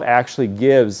himself actually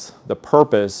gives the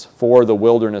purpose for the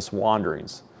wilderness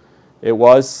wanderings. It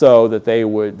was so that they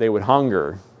would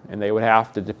hunger and they would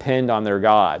have to depend on their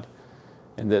God.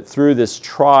 And that through this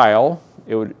trial,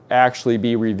 it would actually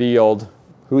be revealed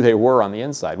who they were on the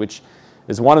inside, which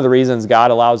is one of the reasons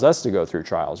God allows us to go through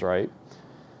trials, right?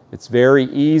 It's very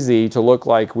easy to look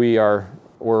like we're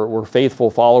faithful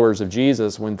followers of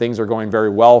Jesus when things are going very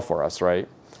well for us, right?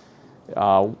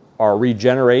 Our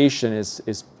regeneration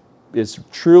is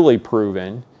truly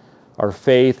proven. Our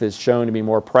faith is shown to be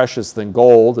more precious than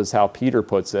gold, is how Peter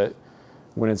puts it,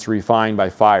 when it's refined by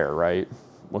fire, right?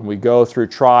 When we go through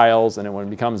trials and when it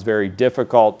becomes very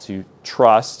difficult to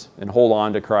trust and hold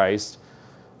on to Christ,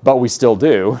 but we still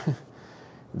do,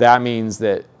 that means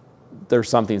that there's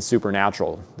something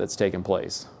supernatural that's taken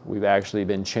place. We've actually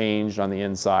been changed on the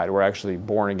inside. We're actually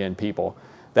born again people.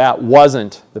 That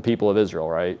wasn't the people of Israel,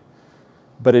 right?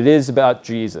 But it is about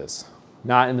Jesus.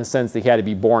 Not in the sense that he had to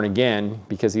be born again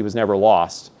because he was never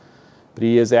lost, but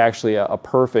he is actually a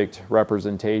perfect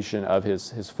representation of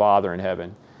his Father in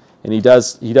heaven. And he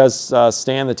does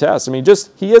stand the test. I mean,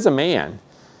 he is a man.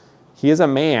 He is a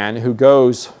man who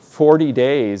goes 40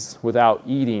 days without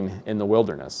eating in the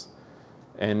wilderness.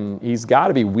 And he's got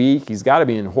to be weak. He's got to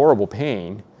be in horrible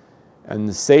pain.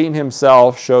 And Satan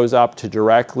himself shows up to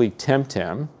directly tempt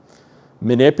him,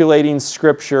 manipulating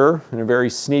Scripture in a very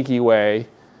sneaky way.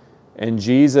 And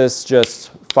Jesus just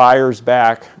fires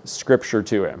back Scripture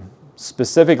to him,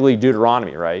 specifically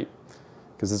Deuteronomy, right?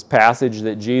 Because this passage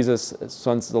that Jesus,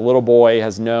 since the little boy,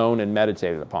 has known and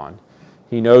meditated upon.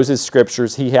 He knows his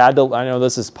Scriptures. He had to, I know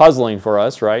this is puzzling for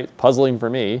us, right? Puzzling for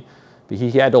me. But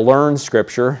he had to learn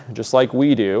Scripture, just like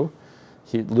we do.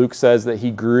 Luke says that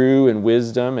he grew in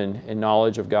wisdom and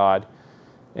knowledge of God.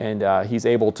 And he's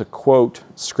able to quote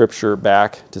Scripture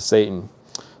back to Satan.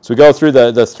 So we go through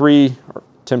the three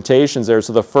temptations there.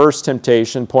 So the first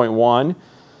temptation, point 1,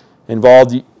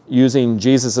 involved using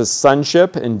Jesus'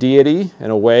 sonship and deity in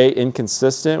a way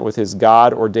inconsistent with his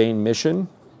God-ordained mission.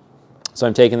 So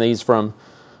I'm taking these from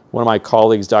one of my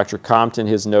colleagues, Dr. Compton,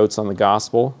 his notes on the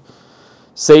gospel.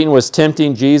 Satan was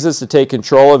tempting Jesus to take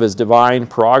control of his divine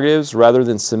prerogatives rather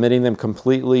than submitting them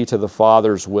completely to the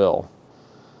Father's will.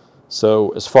 So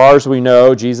as far as we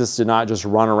know, Jesus did not just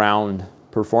run around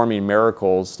performing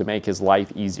miracles to make his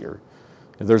life easier.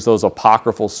 There's those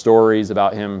apocryphal stories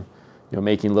about him,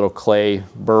 making little clay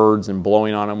birds and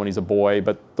blowing on them when he's a boy,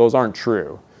 but those aren't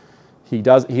true. He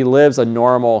lives a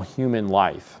normal human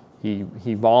life.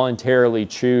 He voluntarily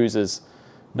chooses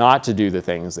not to do the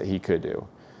things that he could do.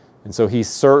 And so he's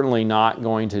certainly not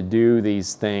going to do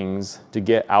these things to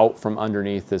get out from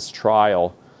underneath this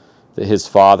trial that his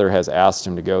Father has asked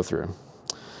him to go through.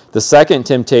 The second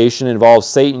temptation involves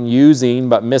Satan using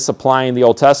but misapplying the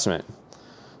Old Testament.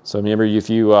 So remember, if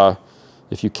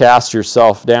you cast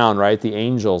yourself down, right, the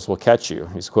angels will catch you.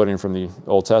 He's quoting from the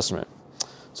Old Testament.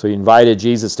 So he invited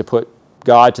Jesus to put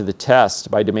God to the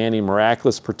test by demanding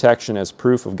miraculous protection as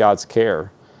proof of God's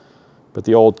care. But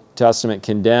the Old Testament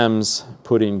condemns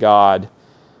putting God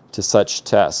to such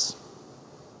tests.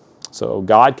 So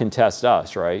God can test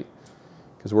us, right?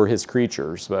 Because we're his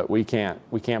creatures, but we can't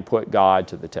put God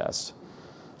to the test.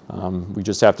 We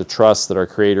just have to trust that our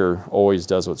Creator always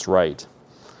does what's right.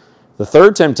 The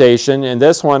third temptation, and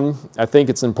this one, I think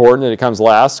it's important that it comes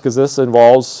last because this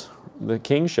involves the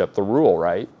kingship, the rule,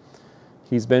 right?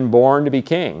 He's been born to be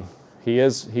king. He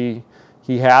has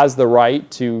the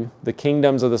right to the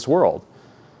kingdoms of this world.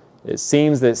 It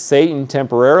seems that Satan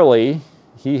temporarily,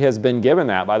 he has been given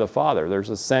that by the Father. There's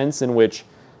a sense in which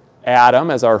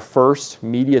Adam, as our first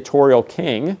mediatorial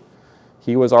king,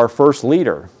 he was our first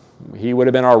leader. He would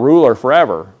have been our ruler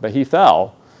forever, but he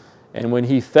fell. And when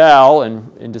he fell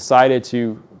and decided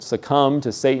to succumb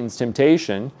to Satan's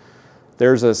temptation,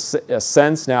 there's a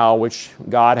sense now which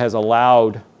God has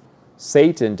allowed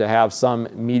Satan to have some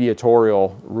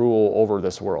mediatorial rule over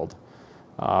this world,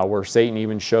 where Satan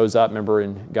even shows up, remember,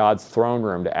 in God's throne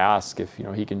room to ask if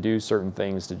he can do certain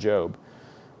things to Job.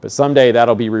 But someday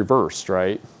that'll be reversed,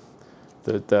 right?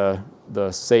 The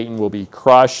Satan will be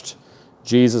crushed.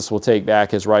 Jesus will take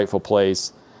back his rightful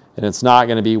place. And it's not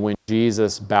going to be when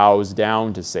Jesus bows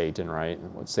down to Satan, right?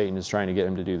 What Satan is trying to get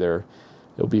him to do there.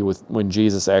 It'll be when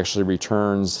Jesus actually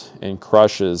returns and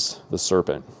crushes the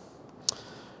serpent.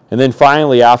 And then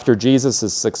finally, after Jesus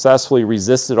has successfully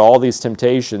resisted all these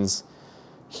temptations,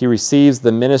 he receives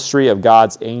the ministry of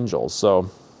God's angels.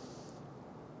 So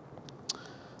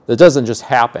that doesn't just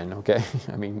happen, okay?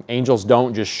 I mean, angels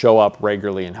don't just show up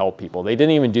regularly and help people. They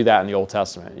didn't even do that in the Old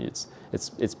Testament.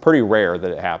 It's pretty rare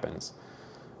that it happens.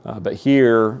 But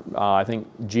here, I think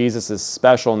Jesus'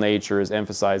 special nature is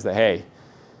emphasized that, hey,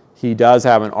 he does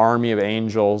have an army of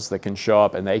angels that can show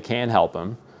up and they can help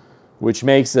him, which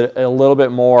makes it a little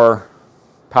bit more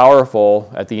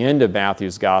powerful at the end of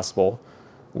Matthew's gospel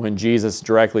when Jesus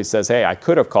directly says, hey, I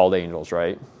could have called angels,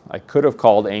 right? I could have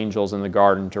called angels in the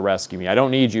garden to rescue me. I don't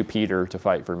need you, Peter, to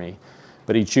fight for me.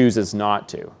 But he chooses not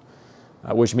to,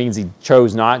 which means he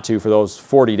chose not to for those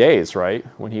 40 days, right,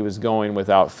 when he was going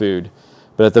without food.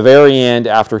 But at the very end,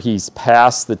 after he's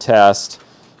passed the test,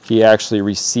 he actually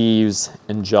receives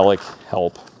angelic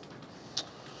help.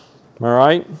 All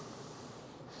right?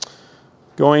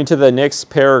 Going to the next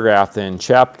paragraph then,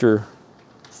 chapter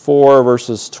 4,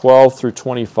 verses 12 through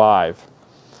 25.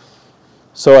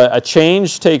 So a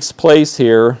change takes place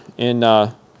here in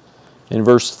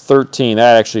verse 13.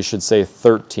 That actually should say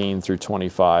 13 through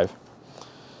 25.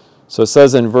 So it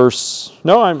says in verse...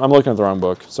 No, I'm looking at the wrong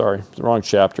book. Sorry, the wrong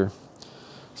chapter.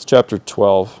 It's chapter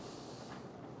 12.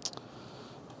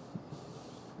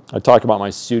 I talk about my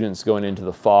students going into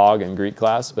the fog in Greek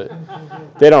class, but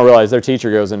they don't realize their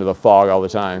teacher goes into the fog all the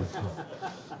time.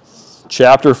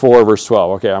 Chapter 4, verse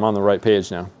 12. Okay, I'm on the right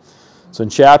page now. So in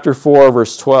chapter 4,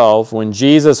 verse 12, when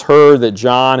Jesus heard that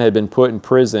John had been put in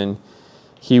prison,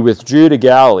 he withdrew to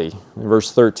Galilee. In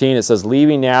verse 13, it says,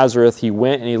 leaving Nazareth, he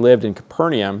went and he lived in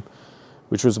Capernaum,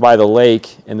 which was by the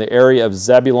lake, in the area of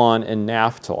Zebulun and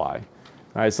Naphtali.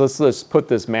 All right, so let's put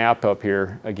this map up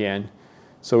here again.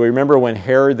 So we remember when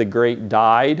Herod the Great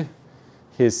died,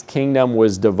 his kingdom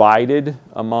was divided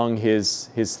among his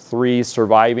 3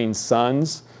 surviving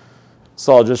sons.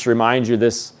 So I'll just remind you,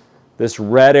 this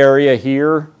red area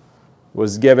here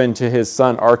was given to his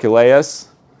son Archelaus.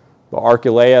 But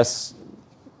Archelaus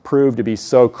proved to be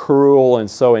so cruel and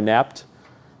so inept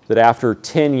that after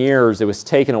 10 years it was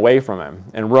taken away from him.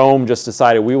 And Rome just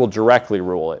decided, we will directly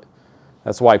rule it.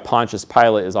 That's why Pontius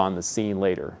Pilate is on the scene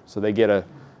later. So they get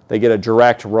a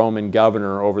direct Roman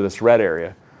governor over this red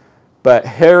area. But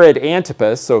Herod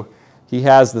Antipas, so he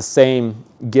has the same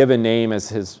given name as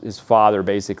his father,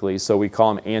 basically. So we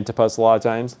call him Antipas a lot of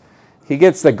times. He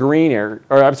gets the green area,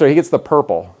 he gets the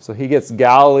purple. So he gets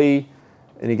Galilee,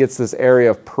 and he gets this area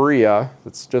of Perea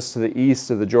that's just to the east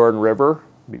of the Jordan River,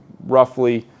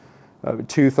 roughly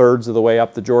 2/3 of the way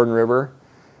up the Jordan River.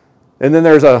 And then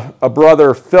there's a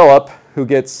brother, Philip, who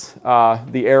gets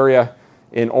the area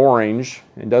in orange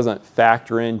and doesn't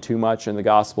factor in too much in the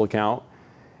gospel account.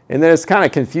 And then it's kind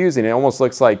of confusing. It almost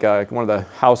looks like one of the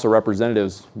House of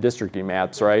Representatives districting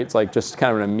maps, right? It's like just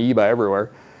kind of an amoeba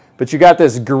everywhere. But you got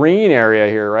this green area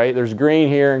here, right? There's green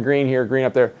here and green here, green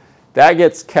up there. That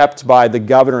gets kept by the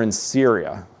governor in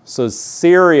Syria. So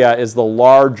Syria is the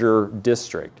larger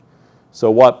district. So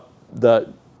what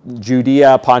the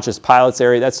Judea, Pontius Pilate's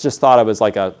area, that's just thought of as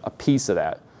like a piece of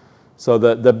that. So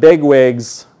the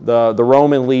bigwigs, the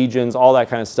Roman legions, all that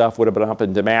kind of stuff would have been up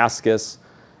in Damascus.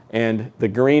 And the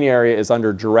green area is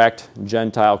under direct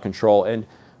Gentile control and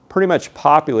pretty much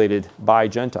populated by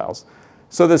Gentiles.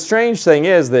 So the strange thing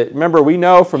is that, remember, we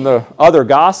know from the other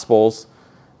Gospels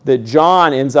that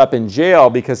John ends up in jail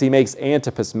because he makes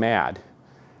Antipas mad.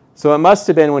 So it must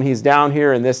have been when he's down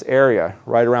here in this area,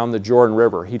 right around the Jordan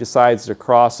River, he decides to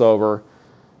cross over,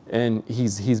 and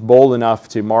he's bold enough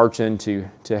to march into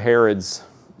Herod's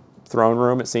throne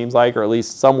room, it seems like, or at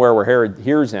least somewhere where Herod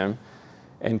hears him,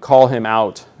 and call him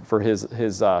out for his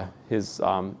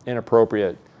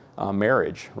inappropriate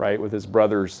marriage, right, with his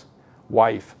brother's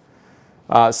wife.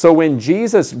 So when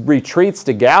Jesus retreats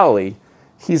to Galilee,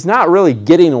 he's not really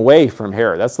getting away from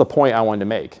Herod. That's the point I wanted to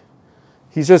make.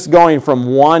 He's just going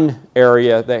from one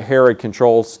area that Herod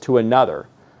controls to another.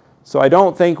 So I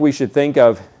don't think we should think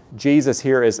of Jesus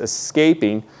here as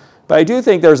escaping, but I do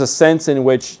think there's a sense in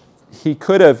which he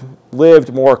could have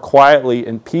lived more quietly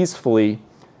and peacefully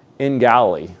in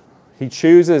Galilee. He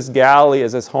chooses Galilee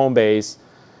as his home base.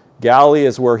 Galilee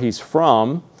is where he's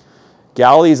from.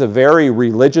 Galilee is a very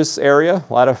religious area,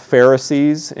 a lot of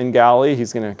Pharisees in Galilee.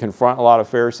 He's going to confront a lot of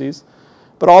Pharisees,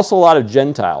 but also a lot of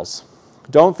Gentiles.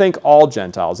 Don't think all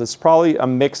Gentiles. It's probably a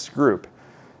mixed group.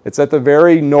 It's at the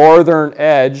very northern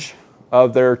edge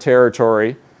of their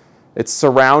territory. It's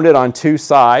surrounded on 2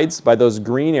 sides by those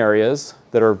green areas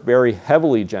that are very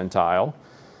heavily Gentile.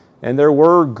 And there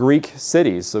were Greek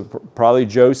cities. So probably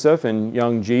Joseph and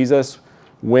young Jesus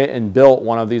went and built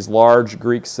one of these large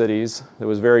Greek cities that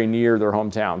was very near their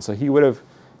hometown. So he would have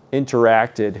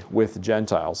interacted with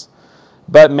Gentiles.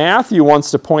 But Matthew wants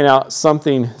to point out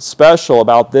something special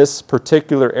about this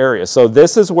particular area. So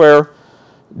this is where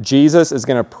Jesus is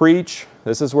going to preach.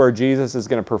 This is where Jesus is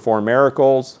going to perform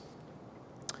miracles.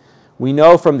 We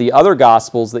know from the other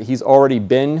Gospels that he's already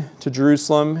been to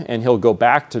Jerusalem and he'll go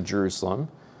back to Jerusalem.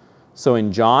 So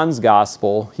in John's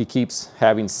Gospel, he keeps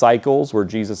having cycles where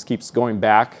Jesus keeps going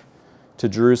back to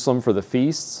Jerusalem for the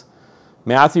feasts.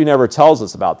 Matthew never tells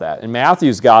us about that. In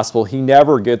Matthew's Gospel, he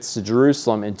never gets to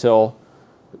Jerusalem until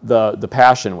the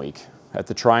Passion Week at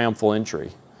the triumphal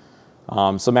entry.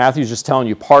 So Matthew's just telling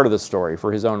you part of the story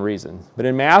for his own reason. But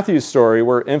in Matthew's story,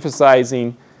 we're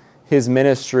emphasizing his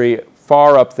ministry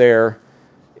far up there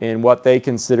in what they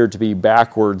consider to be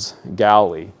backwards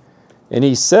Galilee. And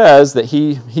he says that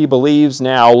he believes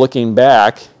now, looking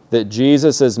back, that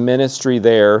Jesus' ministry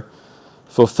there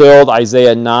fulfilled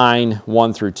Isaiah 9,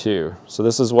 1 through 2. So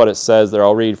this is what it says there.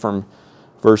 I'll read from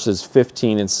verses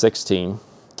 15 and 16.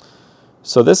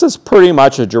 So this is pretty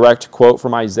much a direct quote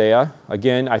from Isaiah.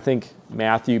 Again, I think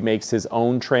Matthew makes his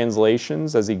own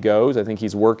translations as he goes. I think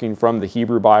he's working from the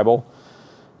Hebrew Bible.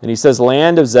 And he says,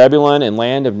 "Land of Zebulun and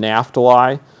land of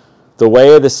Naphtali, the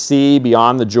way of the sea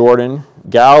beyond the Jordan,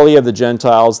 Galilee of the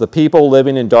Gentiles, the people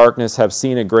living in darkness have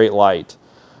seen a great light.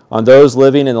 On those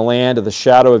living in the land of the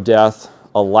shadow of death,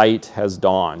 a light has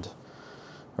dawned."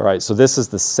 All right, so this is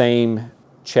the same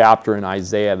chapter in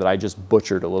Isaiah that I just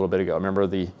butchered a little bit ago. Remember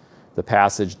the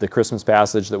passage, the Christmas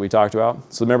passage that we talked about?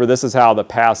 So remember, this is how the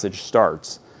passage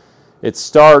starts. It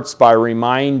starts by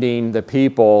reminding the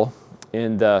people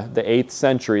in the 8th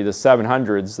century, the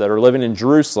 700s, that are living in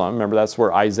Jerusalem, remember that's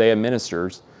where Isaiah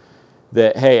ministers,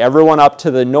 that, hey, everyone up to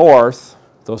the north,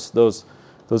 those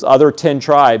other 10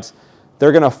 tribes,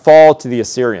 they're going to fall to the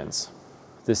Assyrians.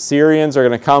 The Assyrians are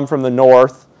going to come from the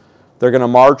north. They're going to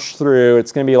march through.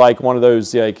 It's going to be like one of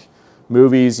those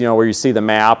movies, where you see the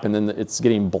map and then it's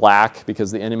getting black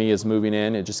because the enemy is moving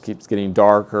in. It just keeps getting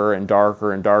darker and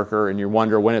darker and darker, and you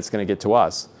wonder when it's going to get to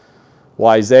us.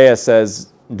 Well, Isaiah says,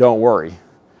 don't worry.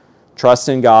 Trust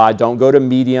in God. Don't go to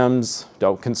mediums.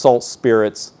 Don't consult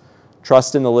spirits.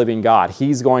 Trust in the living God.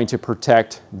 He's going to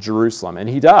protect Jerusalem. And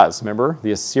he does. Remember,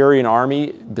 the Assyrian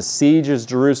army besieges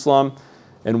Jerusalem,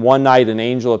 and one night an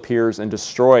angel appears and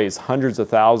destroys hundreds of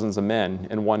thousands of men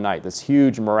in one night. This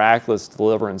huge miraculous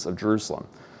deliverance of Jerusalem.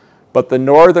 But the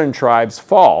northern tribes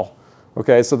fall.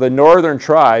 Okay, so the northern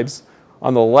tribes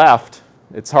on the left,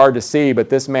 it's hard to see, but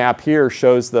this map here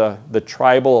shows the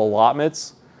tribal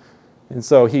allotments. And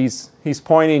so he's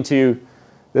pointing to,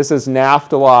 this is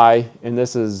Naphtali and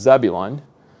this is Zebulun.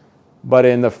 But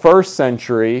in the first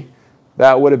century,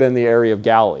 that would have been the area of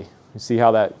Galilee. You see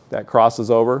how that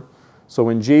crosses over? So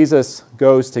when Jesus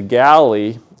goes to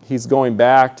Galilee, he's going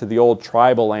back to the old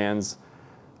tribal lands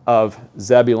of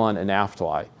Zebulun and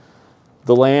Naphtali.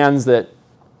 The lands that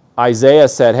Isaiah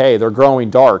said, hey, they're growing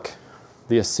dark.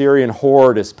 The Assyrian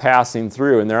horde is passing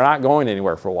through, and they're not going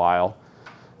anywhere for a while.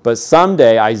 But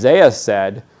someday, Isaiah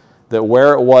said that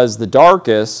where it was the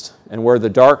darkest and where the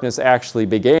darkness actually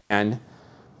began,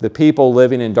 the people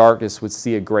living in darkness would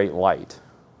see a great light.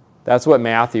 That's what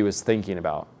Matthew is thinking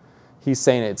about. He's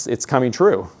saying it's coming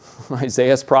true.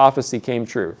 Isaiah's prophecy came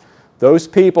true. Those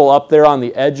people up there on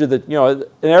the edge of the,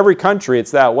 in every country it's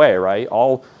that way, right?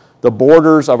 All the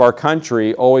borders of our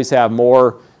country always have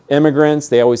more immigrants.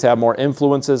 They always have more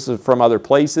influences from other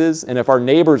places. And if our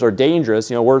neighbors are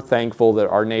dangerous, we're thankful that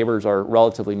our neighbors are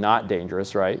relatively not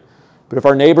dangerous, right? But if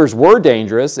our neighbors were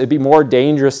dangerous, it'd be more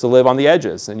dangerous to live on the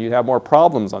edges, and you'd have more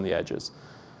problems on the edges.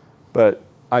 But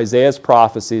Isaiah's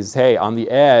prophecy is, hey, on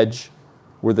the edge,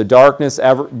 where the darkness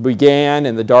ever began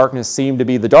and the darkness seemed to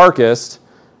be the darkest,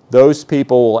 those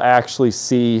people will actually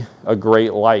see a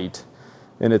great light.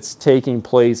 And it's taking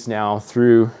place now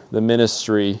through the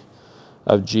ministry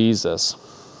of Jesus.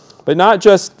 But not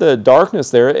just the darkness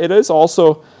there, it is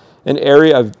also an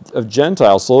area of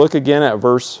Gentiles. So look again at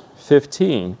verse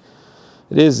 15.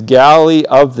 It is Galilee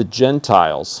of the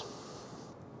Gentiles.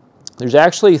 There's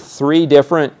actually 3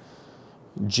 different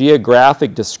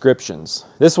geographic descriptions.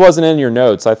 This wasn't in your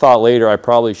notes. I thought later I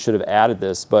probably should have added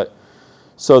this. But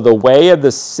so the way of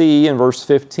the sea in verse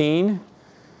 15,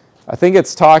 I think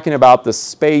it's talking about the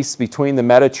space between the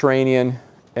Mediterranean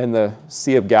and the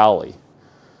Sea of Galilee.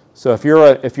 So if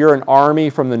you're an army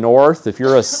from the north, if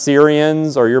you're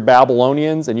Assyrians or you're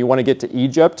Babylonians and you want to get to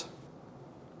Egypt,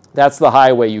 that's the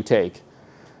highway you take.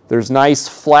 There's nice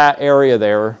flat area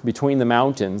there between the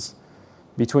mountains,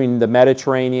 between the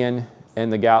Mediterranean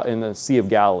and the Sea of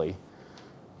Galilee.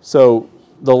 So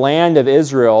the land of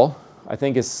Israel, I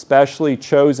think, is specially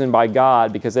chosen by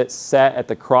God because it's set at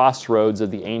the crossroads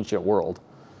of the ancient world.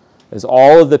 as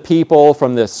all of the people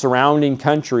from the surrounding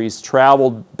countries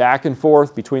traveled back and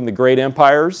forth between the great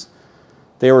empires,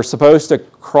 they were supposed to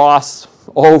cross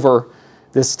over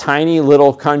this tiny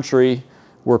little country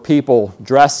where people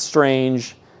dressed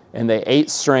strange and they ate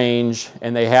strange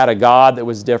and they had a God that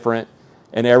was different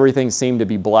and everything seemed to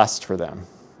be blessed for them.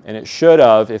 And it should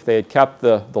have, if they had kept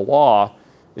the law,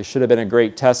 it should have been a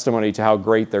great testimony to how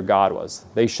great their God was.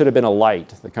 They should have been a light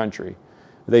to the country.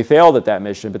 They failed at that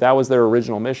mission, but that was their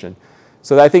original mission.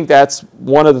 So I think that's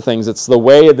one of the things. It's the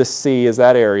way of the sea is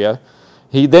that area.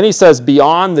 Then he says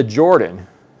beyond the Jordan.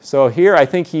 So here I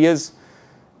think he is,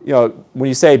 when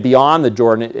you say beyond the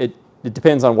Jordan, it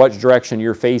depends on which direction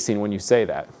you're facing when you say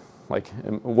that. Like,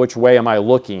 which way am I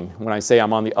looking when I say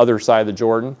I'm on the other side of the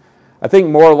Jordan? I think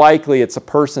more likely it's a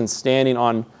person standing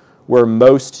on where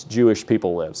most Jewish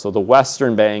people live. So the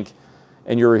western bank,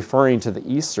 and you're referring to the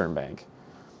eastern bank.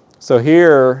 So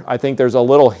here, I think there's a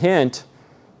little hint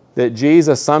that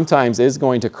Jesus sometimes is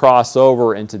going to cross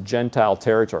over into Gentile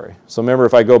territory. So remember,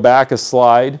 if I go back a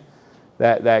slide,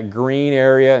 that green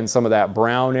area and some of that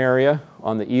brown area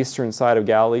on the eastern side of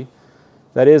Galilee,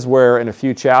 that is where in a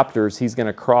few chapters he's going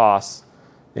to cross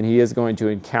and he is going to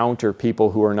encounter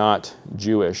people who are not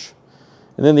Jewish.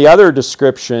 And then the other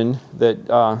description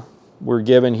that we're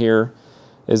given here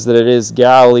is that it is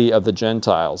Galilee of the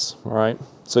Gentiles. All right?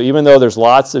 So even though there's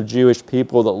lots of Jewish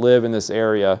people that live in this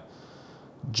area,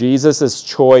 Jesus'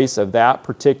 choice of that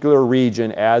particular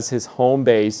region as his home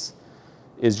base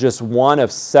is just one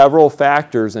of several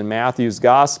factors in Matthew's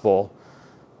gospel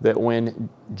that when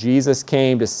Jesus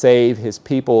came to save his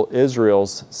people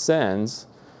Israel's sins,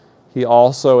 he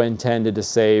also intended to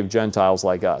save Gentiles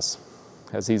like us.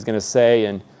 As he's going to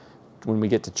say when we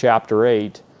get to chapter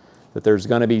 8, that there's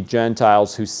going to be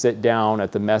Gentiles who sit down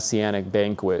at the Messianic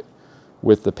banquet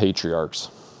with the patriarchs.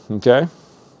 Okay?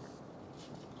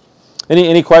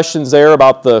 Any questions there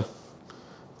about the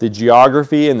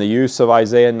geography and the use of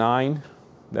Isaiah 9,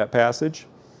 that passage?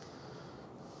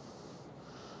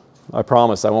 I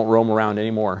promise I won't roam around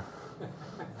anymore.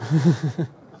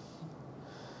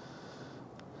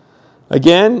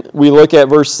 Again, we look at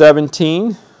verse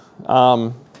 17.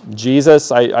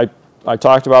 Jesus, I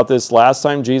talked about this last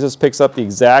time. Jesus picks up the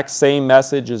exact same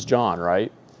message as John,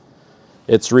 right?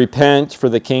 It's repent, for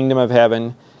the kingdom of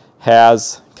heaven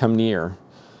has come near.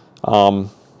 And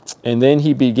then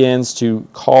he begins to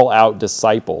call out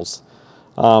disciples.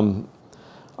 I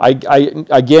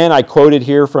quoted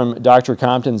here from Dr.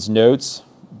 Compton's notes,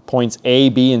 points A,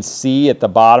 B, and C at the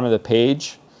bottom of the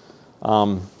page.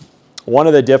 One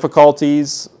of the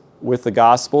difficulties with the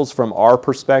Gospels from our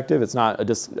perspective, it's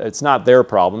not their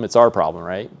problem, it's our problem,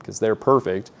 right? Because they're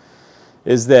perfect,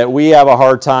 is that we have a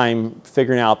hard time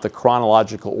figuring out the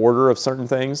chronological order of certain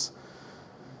things.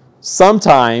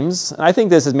 Sometimes, and I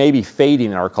think this is maybe fading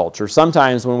in our culture,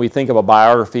 sometimes when we think of a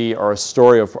biography or a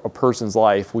story of a person's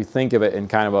life, we think of it in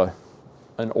kind of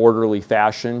an orderly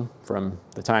fashion from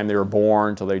the time they were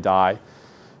born till they die.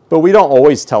 But we don't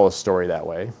always tell a story that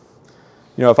way.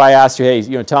 If I asked you,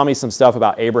 hey, tell me some stuff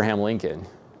about Abraham Lincoln,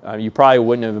 you probably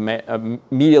wouldn't have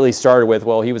immediately started with,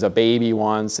 well, he was a baby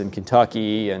once in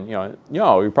Kentucky, and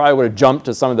you probably would have jumped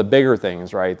to some of the bigger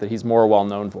things, right, that he's more well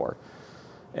known for.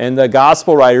 And the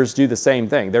gospel writers do the same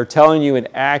thing. They're telling you an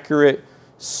accurate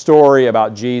story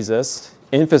about Jesus,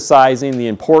 emphasizing the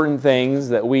important things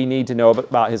that we need to know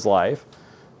about his life.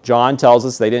 John tells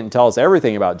us they didn't tell us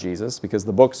everything about Jesus because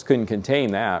the books couldn't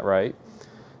contain that, right?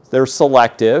 They're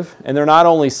selective, and they're not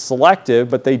only selective,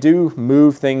 but they do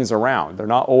move things around. They're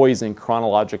not always in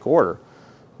chronological order.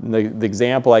 And the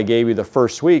example I gave you the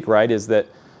first week, right, is that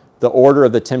the order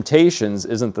of the temptations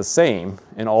isn't the same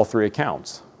in all three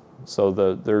accounts. So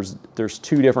there's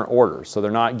two different orders. So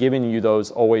they're not giving you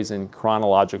those always in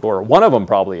chronological order. One of them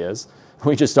probably is.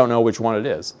 We just don't know which one it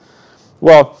is.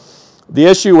 Well, the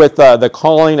issue with the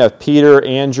calling of Peter,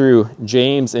 Andrew,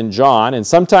 James, and John, and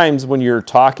sometimes when you're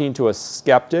talking to a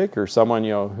skeptic or someone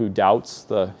who doubts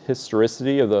the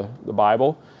historicity of the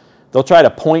Bible, they'll try to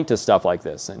point to stuff like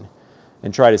this and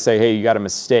try to say, hey, you got a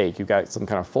mistake, you got some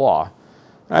kind of flaw.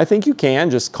 And I think you can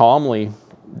just calmly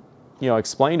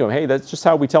explain to them, hey, that's just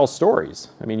how we tell stories.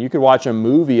 I mean, you could watch a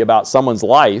movie about someone's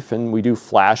life, and we do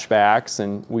flashbacks,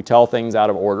 and we tell things out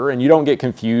of order, and you don't get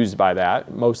confused by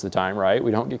that most of the time, right?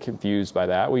 We don't get confused by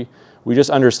that. We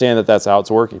just understand that that's how it's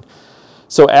working.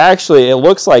 So actually, it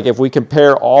looks like if we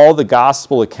compare all the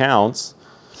gospel accounts,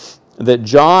 that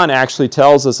John actually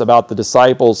tells us about the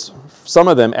disciples, some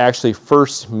of them actually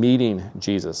first meeting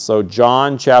Jesus. So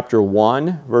John chapter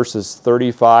 1, verses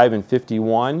 35 and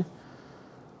 51,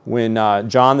 when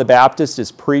John the Baptist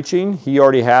is preaching, he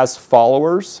already has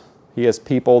followers. He has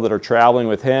people that are traveling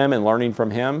with him and learning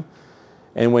from him.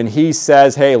 And when he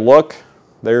says, hey, look,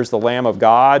 there's the Lamb of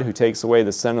God who takes away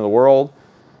the sin of the world,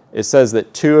 it says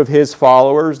that 2 of his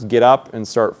followers get up and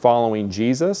start following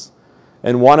Jesus.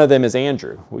 And one of them is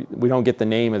Andrew. We don't get the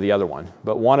name of the other one,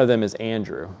 but one of them is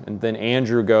Andrew. And then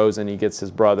Andrew goes and he gets his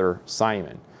brother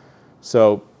Simon.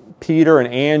 So Peter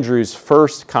and Andrew's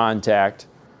first contact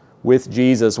with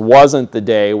Jesus wasn't the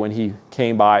day when he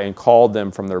came by and called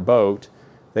them from their boat.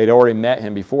 They'd already met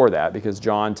him before that, because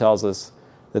John tells us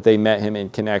that they met him in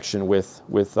connection with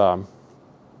John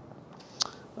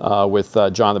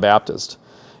the Baptist.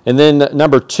 And then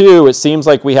number 2, it seems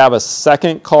like we have a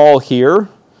second call here.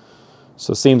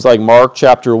 So it seems like Mark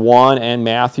chapter 1 and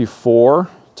Matthew 4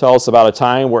 tell us about a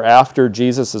time where after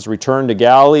Jesus has returned to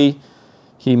Galilee,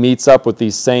 he meets up with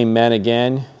these same men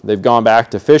again. They've gone back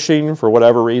to fishing for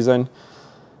whatever reason,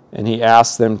 and he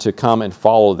asks them to come and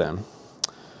follow them.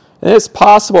 And it's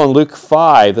possible in Luke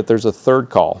 5 that there's a third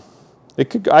call.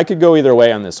 I could go either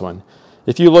way on this one.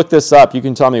 If you look this up, you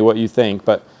can tell me what you think,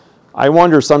 but I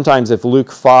wonder sometimes if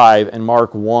Luke 5 and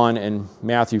Mark 1 and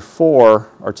Matthew 4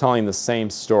 are telling the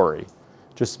same story.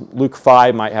 Just Luke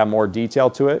 5 might have more detail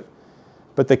to it.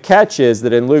 But the catch is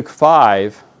that in Luke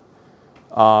 5,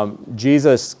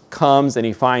 Jesus comes and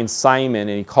he finds Simon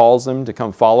and he calls him to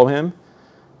come follow him.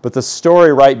 But the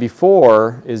story right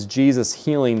before is Jesus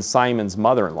healing Simon's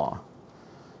mother-in-law.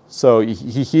 So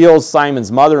he heals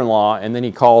Simon's mother-in-law and then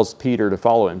he calls Peter to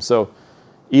follow him. So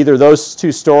either those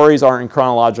 2 stories aren't in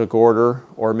chronological order,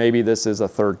 or maybe this is a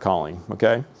third calling,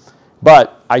 okay?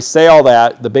 But I say all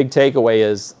that, the big takeaway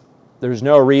is there's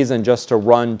no reason just to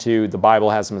run to the Bible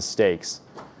has mistakes,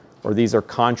 or these are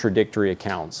contradictory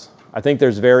accounts. I think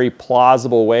there's very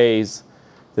plausible ways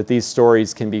that these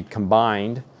stories can be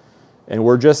combined, and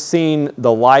we're just seeing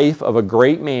the life of a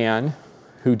great man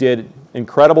who did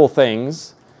incredible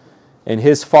things, and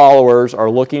his followers are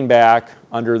looking back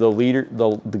under the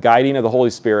guiding of the Holy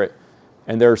Spirit,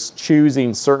 and they're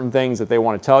choosing certain things that they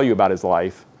want to tell you about his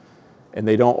life, and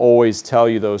they don't always tell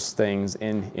you those things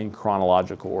in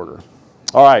chronological order.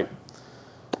 All right,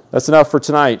 that's enough for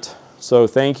tonight. So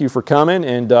thank you for coming,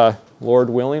 and Lord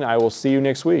willing, I will see you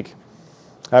next week.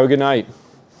 Have a good night.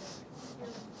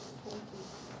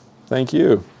 Thank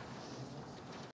you.